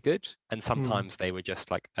if they're good. And sometimes they were just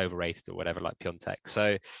like overrated or whatever, like Piontek.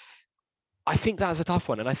 So I think that's a tough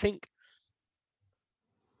one. And I think,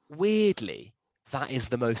 weirdly, that is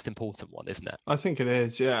the most important one, isn't it? I think it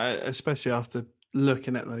is, yeah, especially after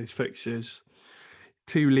looking at those fixtures.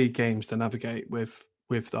 2 league games to navigate with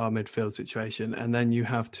our midfield situation, and then you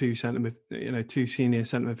have 2 senior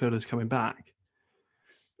centre midfielders coming back.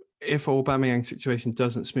 If Aubameyang's situation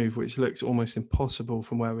doesn't smooth, which looks almost impossible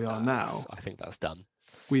from where we are now, I think that's done.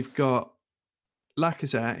 We've got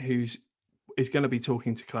Lacazette, is going to be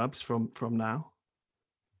talking to clubs from now.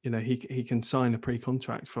 He can sign a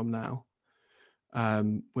pre-contract from now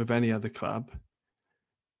with any other club,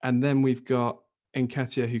 and then we've got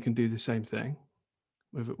Nketiah, who can do the same thing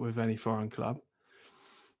with any foreign club,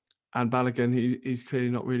 and Balogun, who's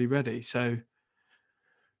clearly not really ready. So.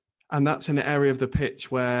 And that's an area of the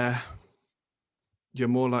pitch where you're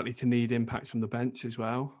more likely to need impact from the bench as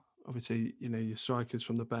well, Obviously, your strikers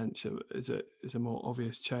from the bench is a more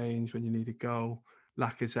obvious change when you need a goal.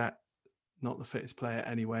 Lacazette, not the fittest player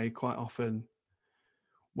anyway. Quite often,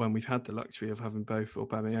 when we've had the luxury of having both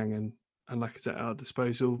Aubameyang and Lacazette at our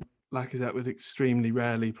disposal, Lacazette would extremely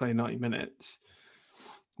rarely play 90 minutes.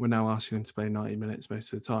 We're now asking him to play 90 minutes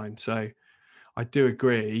most of the time. So I do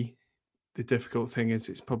agree. The difficult thing is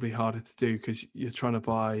it's probably harder to do because you're trying to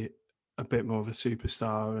buy a bit more of a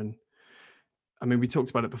superstar. And I mean, we talked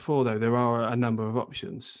about it before, though. There are a number of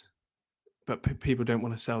options, but people don't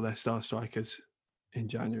want to sell their star strikers in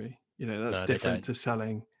January. That's different to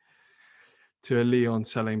selling to a Lyon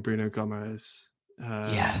selling Bruno Gomes.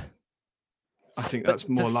 Yeah. I think that's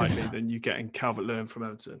more likely than you getting Calvert-Lewin from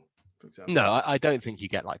Everton, for example. No, I don't think you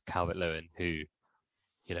get like Calvert-Lewin, who,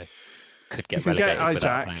 could get you can relegated get Isaac,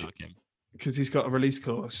 without playing like him. Because he's got a release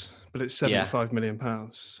clause, but it's £75 million.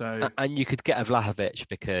 So, and you could get a Vlahovic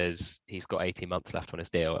because he's got 18 months left on his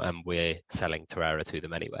deal, and we're selling Torreira to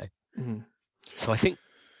them anyway. Mm-hmm. So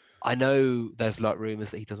I know there's like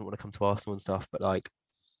rumours that he doesn't want to come to Arsenal and stuff, but like,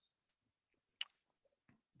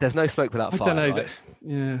 there's no smoke without fire. I don't know.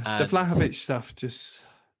 Right? The Vlahovic stuff just,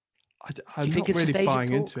 I'm not really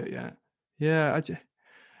buying into it yet. Yeah,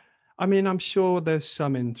 I mean, I'm sure there's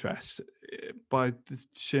some interest by the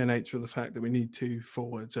sheer nature of the fact that we need 2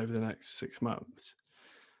 forwards over the next 6 months.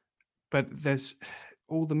 But there's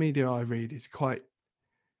all the media I read is quite,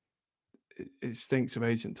 it stinks of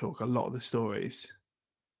agent talk. A lot of the stories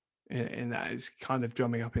in that is kind of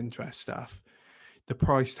drumming up interest stuff. The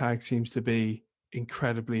price tag seems to be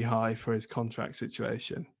incredibly high for his contract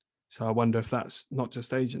situation. So I wonder if that's not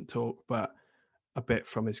just agent talk, but a bit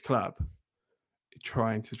from his club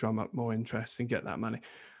trying to drum up more interest and get that money.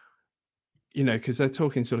 Because they're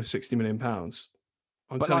talking sort of £60 million.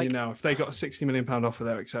 I'm telling you now, if they got a £60 million offer,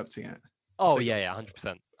 they're accepting it. Oh, yeah,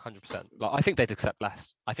 100%. Like, I think they'd accept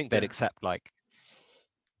less. I think they'd accept like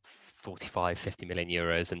 45, 50 million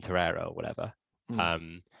euros in Torreira or whatever.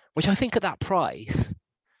 Which I think at that price,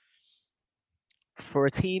 for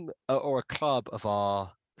a team or a club of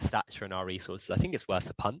our stature and our resources, I think it's worth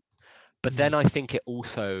a punt. But then I think it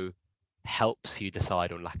also helps you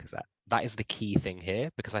decide on Lacazette. That is the key thing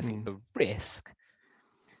here, because I think the risk,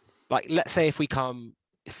 like, let's say if we come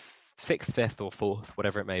 6th, 5th or 4th,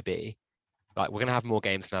 whatever it may be, like, we're going to have more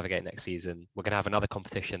games to navigate next season. We're going to have another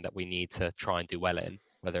competition that we need to try and do well in,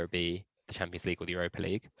 whether it be the Champions League or the Europa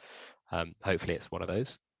League. Hopefully it's one of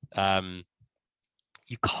those.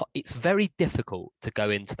 It's very difficult to go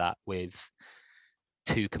into that with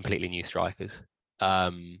 2 completely new strikers.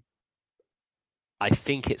 I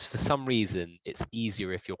think it's, for some reason, it's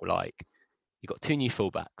easier if you've got 2 new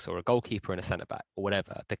fullbacks or a goalkeeper and a centre back or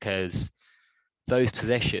whatever, because those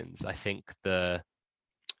positions, I think the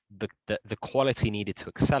quality needed to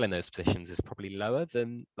excel in those positions is probably lower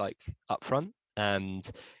than like up front, and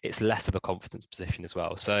it's less of a confidence position as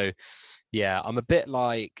well. So yeah, I'm a bit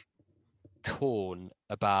like torn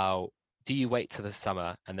about, do you wait till the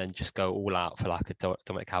summer and then just go all out for like a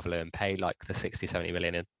Dominic Calvert-Lewin and pay like the 60, 70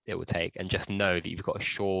 million it would take, and just know that you've got a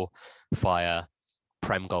surefire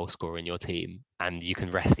Prem goal scorer in your team, and you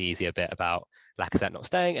can rest easy a bit about Lacazette not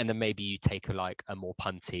staying, and then maybe you take a more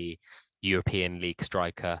punty European League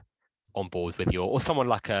striker on board with or someone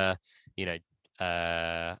like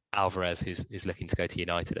Alvarez who's looking to go to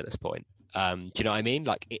United at this point. Do you know what I mean?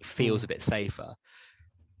 Like, it feels a bit safer.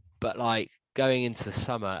 But like, going into the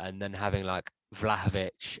summer and then having like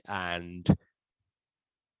Vlahovic and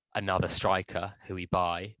another striker who we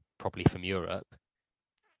buy probably from Europe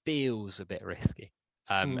feels a bit risky.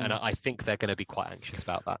 And I think they're going to be quite anxious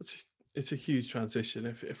about that. It's a huge transition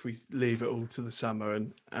if we leave it all to the summer.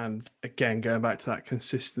 And again, going back to that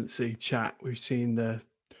consistency chat, we've seen the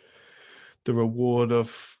reward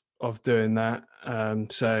of doing that.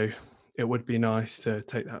 So it would be nice to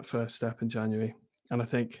take that first step in January. And I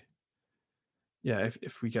think, yeah,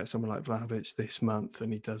 if we get someone like Vlahovic this month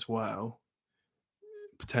and he does well,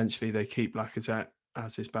 potentially they keep Lacazette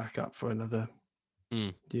as his backup for another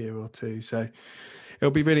year or 2. So it'll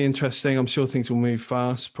be really interesting. I'm sure things will move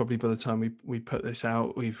fast. Probably by the time we put this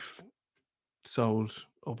out, we've sold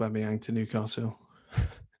Aubameyang to Newcastle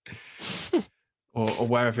or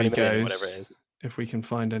wherever he goes, whatever it is. If we can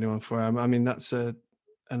find anyone for him. I mean, that's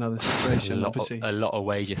another situation. Obviously, a lot of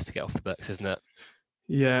wages to get off the books, isn't it?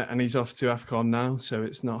 Yeah, and he's off to AFCON now, so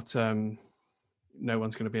it's not. No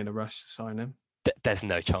one's going to be in a rush to sign him. There's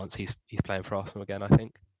no chance he's playing for Arsenal again. I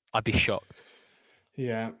think I'd be shocked.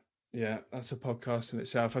 Yeah, that's a podcast in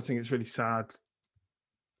itself. I think it's really sad,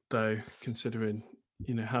 though, considering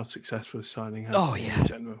how successful his signing has been in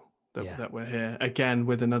general. That we're here again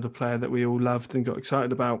with another player that we all loved and got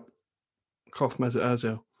excited about, Kof Mesut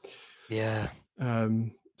Ozil. Yeah.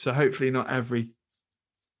 So hopefully not every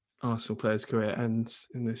Arsenal player's career ends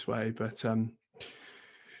in this way. But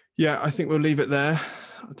yeah, I think we'll leave it there.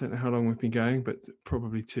 I don't know how long we've been going, but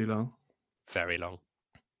probably too long. Very long.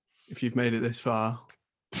 If you've made it this far,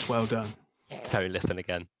 well done. Don't listen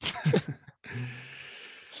again.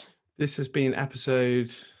 This has been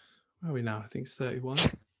episode, where are we now? I think it's 31,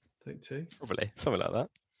 32. Probably, something like that.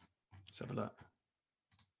 Let's have a look.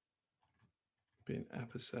 Been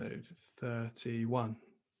episode 31.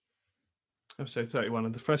 Episode 31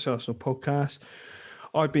 of the Fresh Arsenal podcast.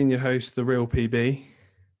 I've been your host, The Real PB.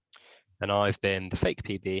 And I've been the fake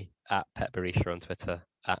PB at Pet Berisha on Twitter,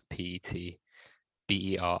 at PETBERISHA.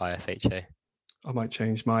 I might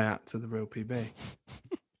change my app to The Real PB.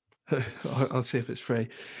 I'll see if it's free.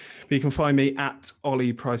 But you can find me at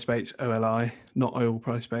Ollie Pricebates, OLI, not Oil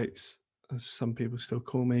Pricebates, as some people still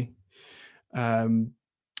call me. And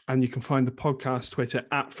you can find the podcast Twitter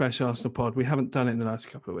at Fresh Arsenal Pod. We haven't done it in the last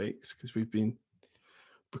couple of weeks because we've been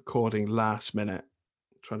recording last minute,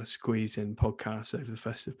 trying to squeeze in podcasts over the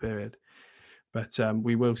festive period. But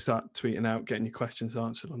we will start tweeting out, getting your questions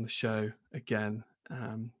answered on the show again.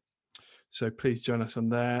 So please join us on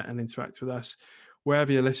there and interact with us.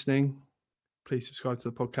 Wherever you're listening, please subscribe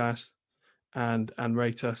to the podcast and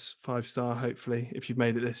rate us 5-star, hopefully. If you've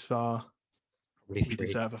made it this far, we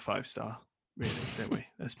deserve a 5-star, really, don't we?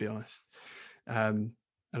 Let's be honest. And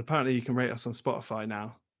apparently you can rate us on Spotify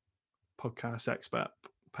now. Podcast expert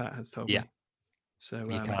Pat has told me. So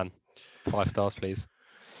you can. 5 stars, please.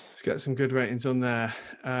 Let's get some good ratings on there.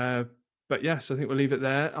 But yes, I think we'll leave it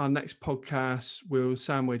there. Our next podcast will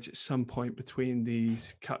sandwich at some point between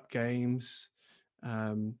these cup games.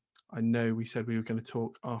 I know we said we were going to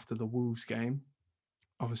talk after the Wolves game.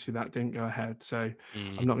 Obviously, that didn't go ahead. So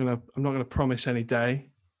I'm not going to promise any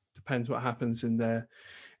day. Depends what happens in the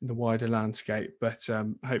wider landscape. But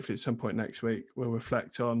hopefully, at some point next week, we'll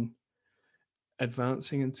reflect on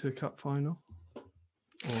advancing into a cup final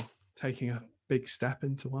or taking a big step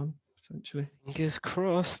into one. Essentially, fingers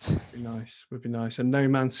crossed. Would be nice. And no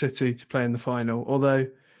Man City to play in the final. Although,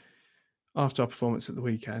 after our performance at the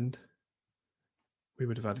weekend, we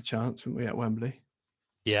would have had a chance, wouldn't we, at Wembley?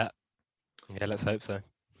 Yeah, let's hope so.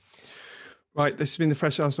 Right, this has been the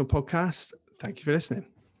Fresh Arsenal podcast. Thank you for listening.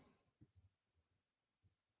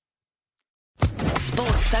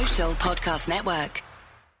 Sports Social Podcast Network.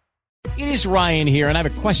 It is Ryan here, and I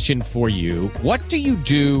have a question for you. What do you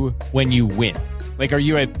do when you win? Like, are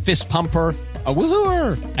you a fist pumper, a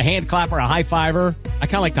woohooer, a hand clapper, a high fiver? I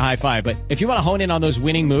kind of like the high five, but if you want to hone in on those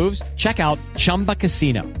winning moves, check out Chumba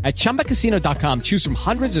Casino. At ChumbaCasino.com, choose from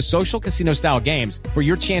hundreds of social casino style games for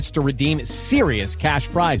your chance to redeem serious cash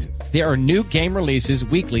prizes. There are new game releases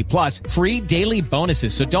weekly, plus free daily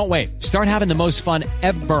bonuses. So don't wait. Start having the most fun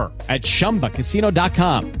ever at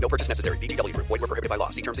ChumbaCasino.com. No purchase necessary. VGW Group. Void where prohibited by law.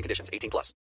 See terms and conditions. 18+.